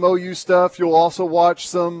watch some OU stuff. You'll also watch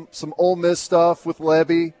some Ole Miss stuff with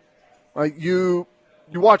Levy. Right? You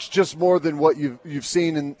watch just more than what you've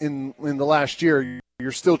seen in the last year.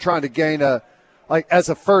 You're still trying to gain as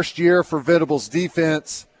a first year for Venables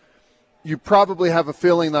defense. You probably have a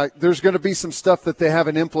feeling like there's going to be some stuff that they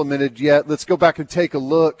haven't implemented yet. Let's go back and take a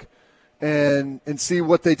look and see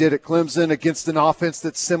what they did at Clemson against an offense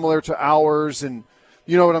that's similar to ours. And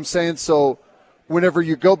you know what I'm saying? So whenever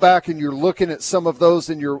you go back and you're looking at some of those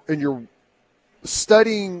and you're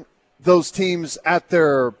studying those teams at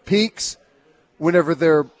their peaks, whenever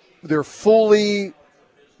they're fully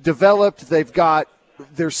developed, they've got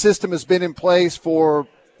their system has been in place for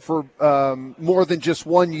more than just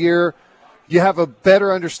 1 year, you have a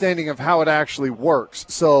better understanding of how it actually works.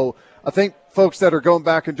 So I think folks that are going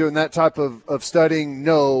back and doing that type of studying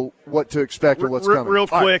know what to expect and what's coming. Real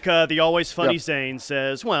quick, the Always Funny Zane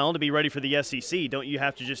says, well, to be ready for the SEC, don't you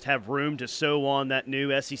have to just have room to sew on that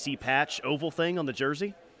new SEC patch oval thing on the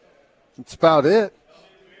jersey? That's about it.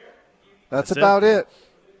 That's about it.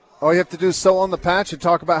 All you have to do is sew on the patch and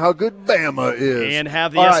talk about how good Bama is. And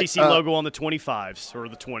have the SEC logo on the 25s or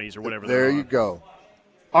the 20s or whatever. There you go.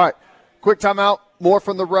 All right, quick timeout. More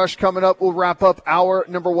from The Rush coming up. We'll wrap up hour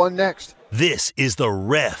number 1 next. This is the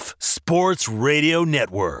Ref Sports Radio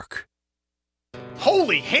Network.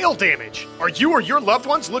 Holy hail damage! Are you or your loved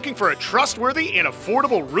ones looking for a trustworthy and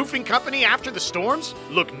affordable roofing company after the storms?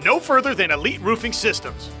 Look no further than Elite Roofing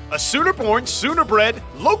Systems, a Sooner-born, Sooner-bred,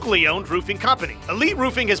 locally owned roofing company. Elite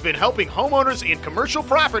Roofing has been helping homeowners and commercial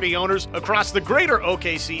property owners across the greater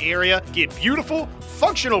OKC area get beautiful,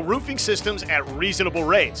 functional roofing systems at reasonable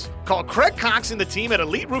rates. Call Craig Cox and the team at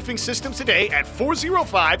Elite Roofing Systems today at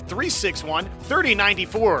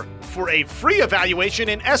 405-361-3094 for a free evaluation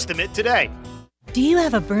and estimate today. Do you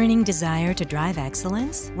have a burning desire to drive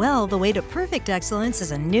excellence? Well, the way to perfect excellence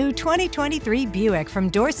is a new 2023 Buick from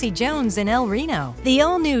Dorsey Jones in El Reno. The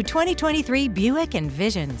all-new 2023 Buick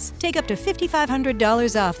Envisions. Take up to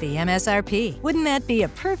 $5,500 off the MSRP. Wouldn't that be a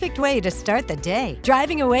perfect way to start the day?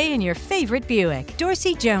 Driving away in your favorite Buick.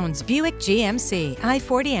 Dorsey Jones Buick GMC,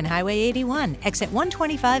 I-40 and Highway 81, exit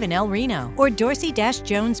 125 in El Reno, or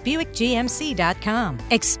dorsey-jonesbuickgmc.com.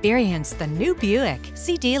 Experience the new Buick.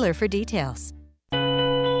 See dealer for details.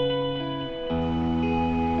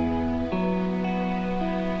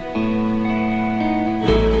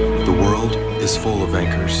 The world is full of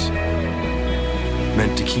anchors,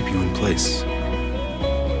 meant to keep you in place.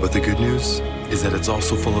 But the good news is that it's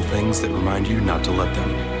also full of things that remind you not to let them.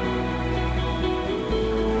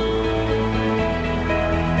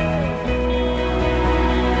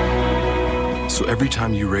 So every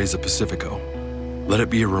time you raise a Pacifico, let it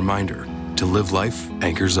be a reminder to live life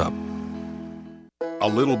anchors up. A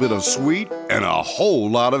little bit of sweet and a whole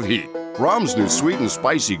lot of heat. Brahms' new sweet and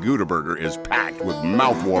spicy Gouda Burger is packed with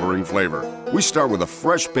mouth-watering flavor. We start with a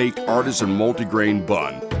fresh-baked artisan multigrain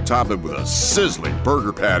bun, top it with a sizzling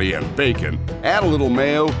burger patty and bacon, add a little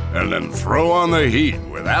mayo, and then throw on the heat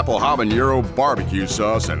with apple habanero barbecue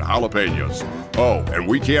sauce and jalapenos. Oh, and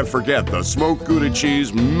we can't forget the smoked Gouda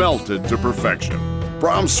cheese melted to perfection.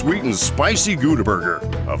 Brahms' sweet and spicy Gouda Burger,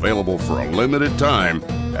 available for a limited time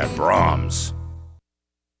at Brahms.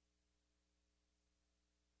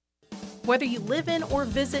 Whether you live in or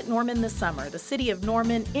visit Norman this summer, the City of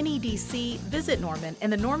Norman, NEDC, Visit Norman,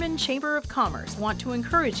 and the Norman Chamber of Commerce want to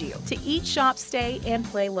encourage you to eat, shop, stay, and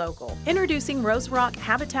play local. Introducing Rose Rock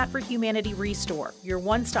Habitat for Humanity Restore, your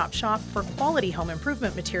one-stop shop for quality home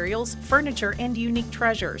improvement materials, furniture, and unique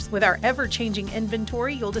treasures. With our ever-changing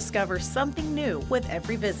inventory, you'll discover something new with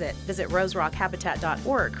every visit. Visit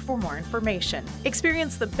roserockhabitat.org for more information.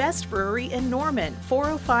 Experience the best brewery in Norman,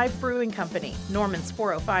 405 Brewing Company. Norman's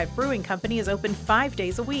 405 Brewing Company is open 5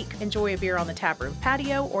 days a week. Enjoy a beer on the taproom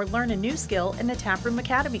patio or learn a new skill in the Taproom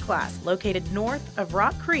Academy class, located north of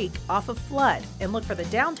Rock Creek off of Flood, and look for the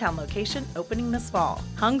downtown location opening this fall.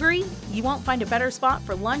 Hungry? You won't find a better spot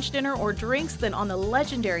for lunch, dinner, or drinks than on the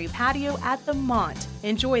legendary patio at the Mont.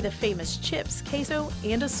 Enjoy the famous chips, queso,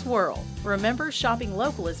 and a swirl. Remember, shopping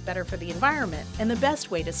local is better for the environment and the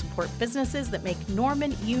best way to support businesses that make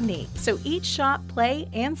Norman unique. So eat, shop, play,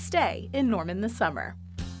 and stay in Norman this summer.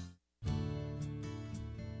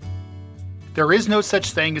 There is no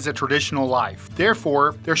such thing as a traditional life.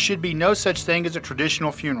 Therefore, there should be no such thing as a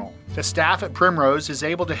traditional funeral. The staff at Primrose is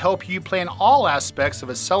able to help you plan all aspects of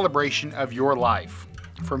a celebration of your life.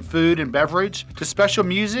 From food and beverage to special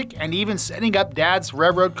music and even setting up Dad's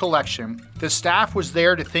railroad collection, the staff was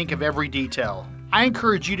there to think of every detail. I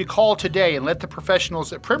encourage you to call today and let the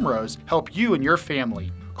professionals at Primrose help you and your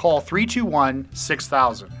family. Call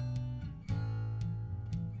 321-6000.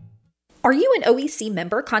 Are you an OEC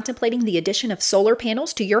member contemplating the addition of solar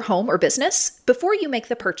panels to your home or business? Before you make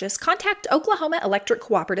the purchase, contact Oklahoma Electric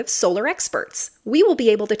Cooperative Solar Experts. We will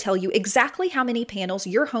be able to tell you exactly how many panels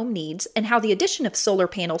your home needs and how the addition of solar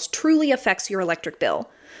panels truly affects your electric bill.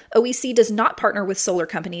 OEC does not partner with solar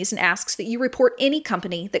companies and asks that you report any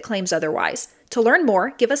company that claims otherwise. To learn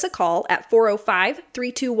more, give us a call at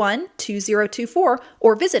 405-321-2024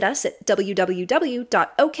 or visit us at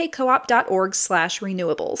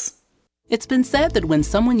www.okcoop.org/renewables. It's been said that when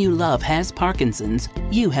someone you love has Parkinson's,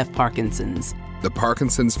 you have Parkinson's. The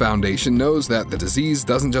Parkinson's Foundation knows that the disease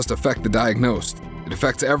doesn't just affect the diagnosed. It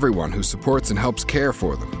affects everyone who supports and helps care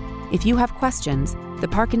for them. If you have questions, the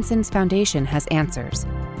Parkinson's Foundation has answers.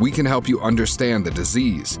 We can help you understand the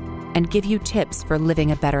disease and give you tips for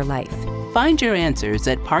living a better life. Find your answers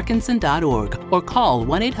at parkinson.org or call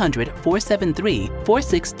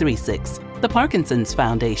 1-800-473-4636. The Parkinson's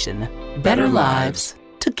Foundation. Better lives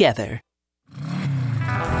together.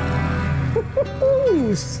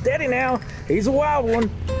 Steady now. He's a wild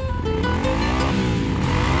one.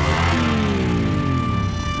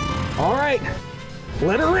 All right.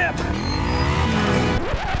 Let her rip.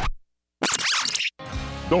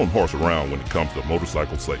 Don't horse around when it comes to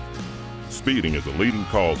motorcycle safety. Speeding is a leading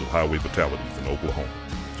cause of highway fatalities in Oklahoma.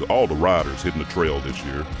 To all the riders hitting the trail this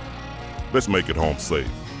year, let's make it home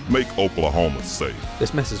safe. Make Oklahoma safe.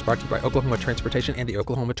 This message is brought to you by Oklahoma Transportation and the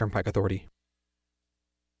Oklahoma Turnpike Authority.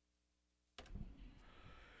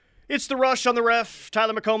 It's The Rush on the Ref.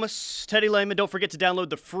 Tyler McComas, Teddy Lehman. Don't forget to download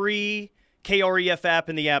the free KREF app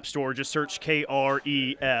in the App Store. Just search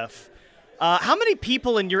KREF. How many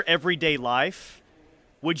people in your everyday life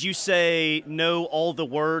would you say know all the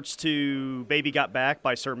words to Baby Got Back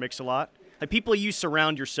by Sir Mix-a-Lot? Like people you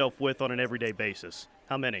surround yourself with on an everyday basis.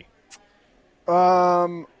 How many?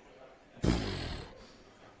 I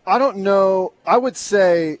don't know. I would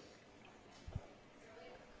say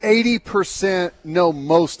 80% know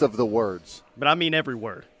most of the words. But I mean every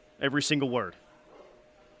word. Every single word.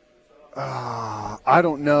 I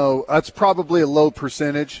don't know. That's probably a low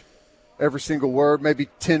percentage. Every single word. Maybe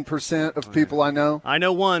 10% of people I know. I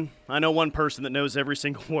know one. I know one person that knows every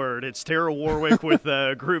single word. It's Tara Warwick with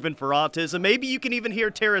Groovin' for Autism. Maybe you can even hear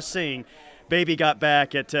Tara sing Baby Got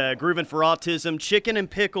Back at Groovin' for Autism. Chicken and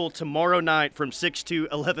Pickle tomorrow night from 6 to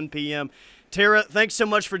 11 p.m. Tara, thanks so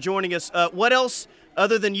much for joining us. What else,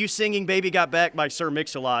 other than you singing Baby Got Back by Sir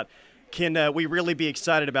Mix-a-Lot, can we really be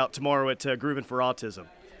excited about tomorrow at Groovin' for Autism?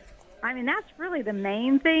 I mean, that's really the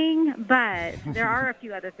main thing, but there are a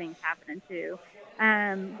few other things happening, too.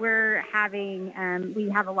 We're having, we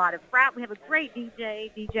have a lot of rap. We have a great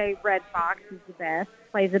DJ Red Fox, who's the best,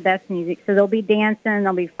 plays the best music. So they'll be dancing,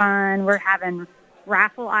 they'll be fun. We're having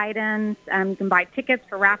raffle items. You can buy tickets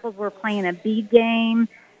for raffles. We're playing a bead game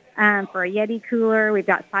for a Yeti cooler. We've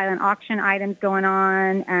got silent auction items going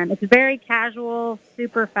on. It's very casual,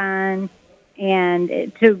 super fun,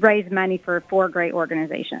 and to raise money for 4 great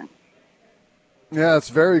organizations. Yeah, it's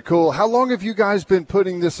very cool. How long have you guys been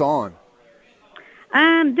putting this on?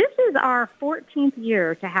 This is our 14th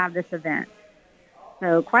year to have this event,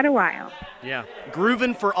 so quite a while. Yeah,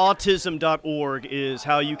 groovinforautism.org is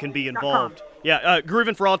how you can be involved. Yeah,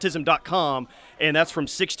 groovinforautism.com, and that's from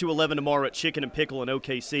 6 to 11 tomorrow at Chicken and Pickle in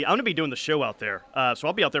OKC. I'm going to be doing the show out there, so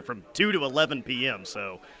I'll be out there from 2 to 11 p.m.,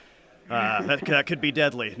 so that could be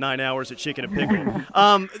deadly, 9 hours at Chicken and Pickle.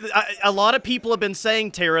 A lot of people have been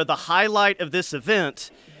saying, Tara, the highlight of this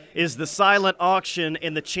event is the silent auction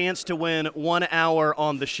and the chance to win 1 hour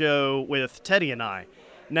on the show with Teddy and I.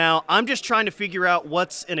 Now, I'm just trying to figure out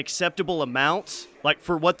what's an acceptable amount, like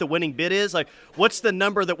for what the winning bid is. Like, what's the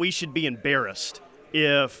number that we should be embarrassed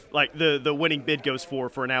if, like, the winning bid goes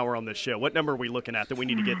for an hour on this show? What number are we looking at that we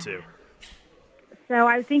need to get to? So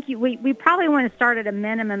I think we probably want to start at a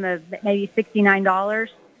minimum of maybe $69,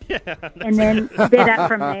 and then bid up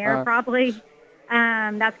from there probably.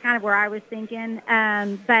 That's kind of where I was thinking.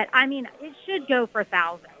 But, I mean, it should go for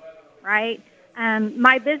 $1,000, right?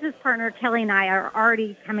 My business partner, Kelly, and I are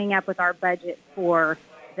already coming up with our budget for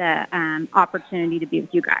the opportunity to be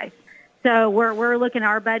with you guys. So we're looking at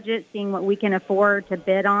our budget, seeing what we can afford to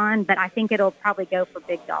bid on, but I think it'll probably go for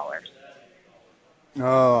big dollars.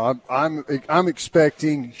 Oh, I'm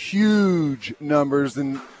expecting huge numbers,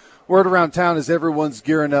 and word around town is everyone's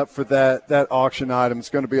gearing up for that auction item. It's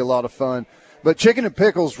going to be a lot of fun. But Chicken and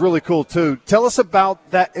Pickle's really cool too. Tell us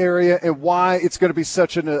about that area and why it's going to be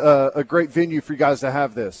such a great venue for you guys to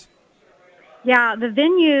have this. Yeah, the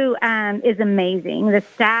venue is amazing. The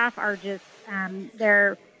staff are just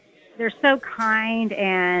they're so kind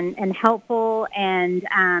and helpful, and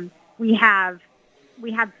we have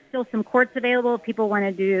still some courts available if people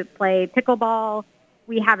want to play pickleball.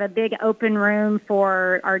 We have a big open room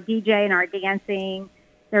for our DJ and our dancing.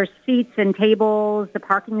 There's seats and tables. The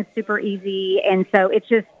parking is super easy. And so it's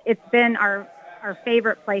been our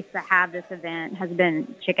favorite place to have this event has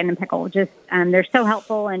been Chicken and Pickle. Just they're so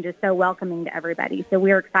helpful and just so welcoming to everybody. So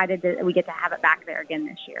we're excited that we get to have it back there again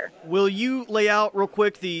this year. Will you lay out real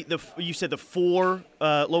quick you said the 4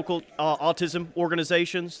 local autism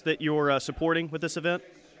organizations that you're supporting with this event?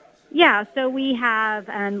 Yeah, so we have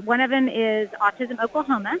one of them is Autism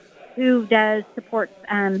Oklahoma, who supports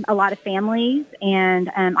a lot of families and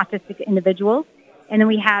autistic individuals. And then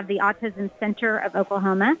we have the Autism Center of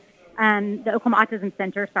Oklahoma, the Oklahoma Autism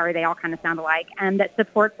Center, sorry, they all kind of sound alike, that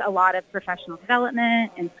supports a lot of professional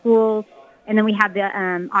development in schools. And then we have the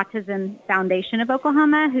Autism Foundation of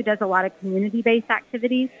Oklahoma, who does a lot of community-based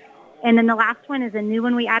activities. And then the last one is a new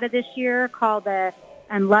one we added this year called the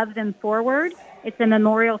Love Them Forward. It's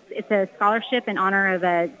a scholarship in honor of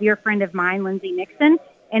a dear friend of mine, Lindsay Nixon,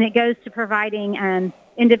 and it goes to providing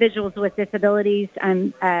individuals with disabilities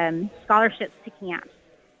scholarships to camps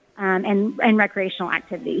and recreational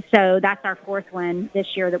activities. So that's our 4th one this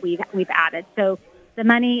year that we've added. So the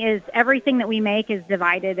money is, everything that we make is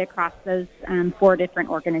divided across those 4 different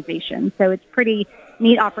organizations. So it's pretty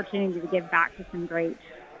neat opportunity to give back to some great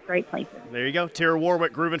places. There you go. Tara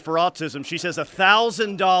Warwick, Grooving for Autism. She says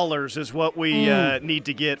 $1,000 is what we need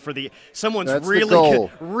to get for someone's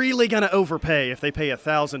really going to overpay if they pay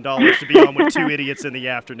 $1,000 to be on with 2 idiots in the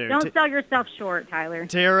afternoon. Don't sell yourself short, Tyler.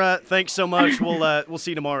 Tara, thanks so much. We'll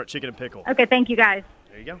see you tomorrow at Chicken and Pickle. Okay, thank you guys.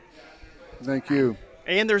 There you go. Thank you.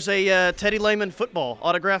 And there's a Teddy Lehman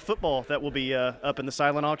autographed football that will be up in the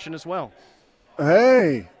silent auction as well.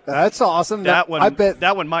 Hey, that's awesome. That one, I bet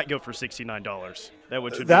that one might go for $69.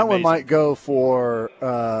 That one might go for,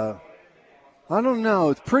 I don't know.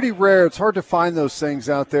 It's pretty rare. It's hard to find those things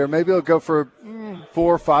out there. Maybe it'll go for $400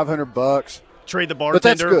 or $500. Trade the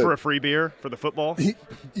bartender for a free beer for the football?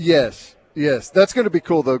 Yes. That's going to be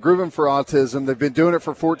cool, though. Grooving for Autism. They've been doing it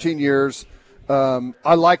for 14 years.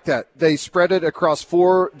 I like that. They spread it across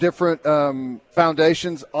 4 different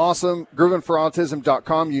foundations. Awesome.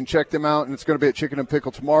 GroovingForAutism.com. You can check them out, and it's going to be at Chicken and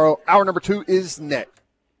Pickle tomorrow. Hour number 2 is next.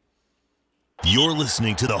 You're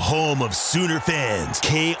listening to the home of Sooner fans,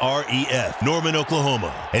 KREF, Norman,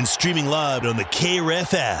 Oklahoma, and streaming live on the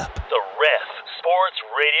KREF app. The Ref Sports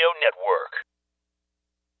Radio Network.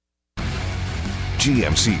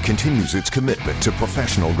 GMC continues its commitment to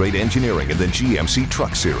professional-grade engineering in the GMC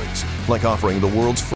Truck Series, like offering the world's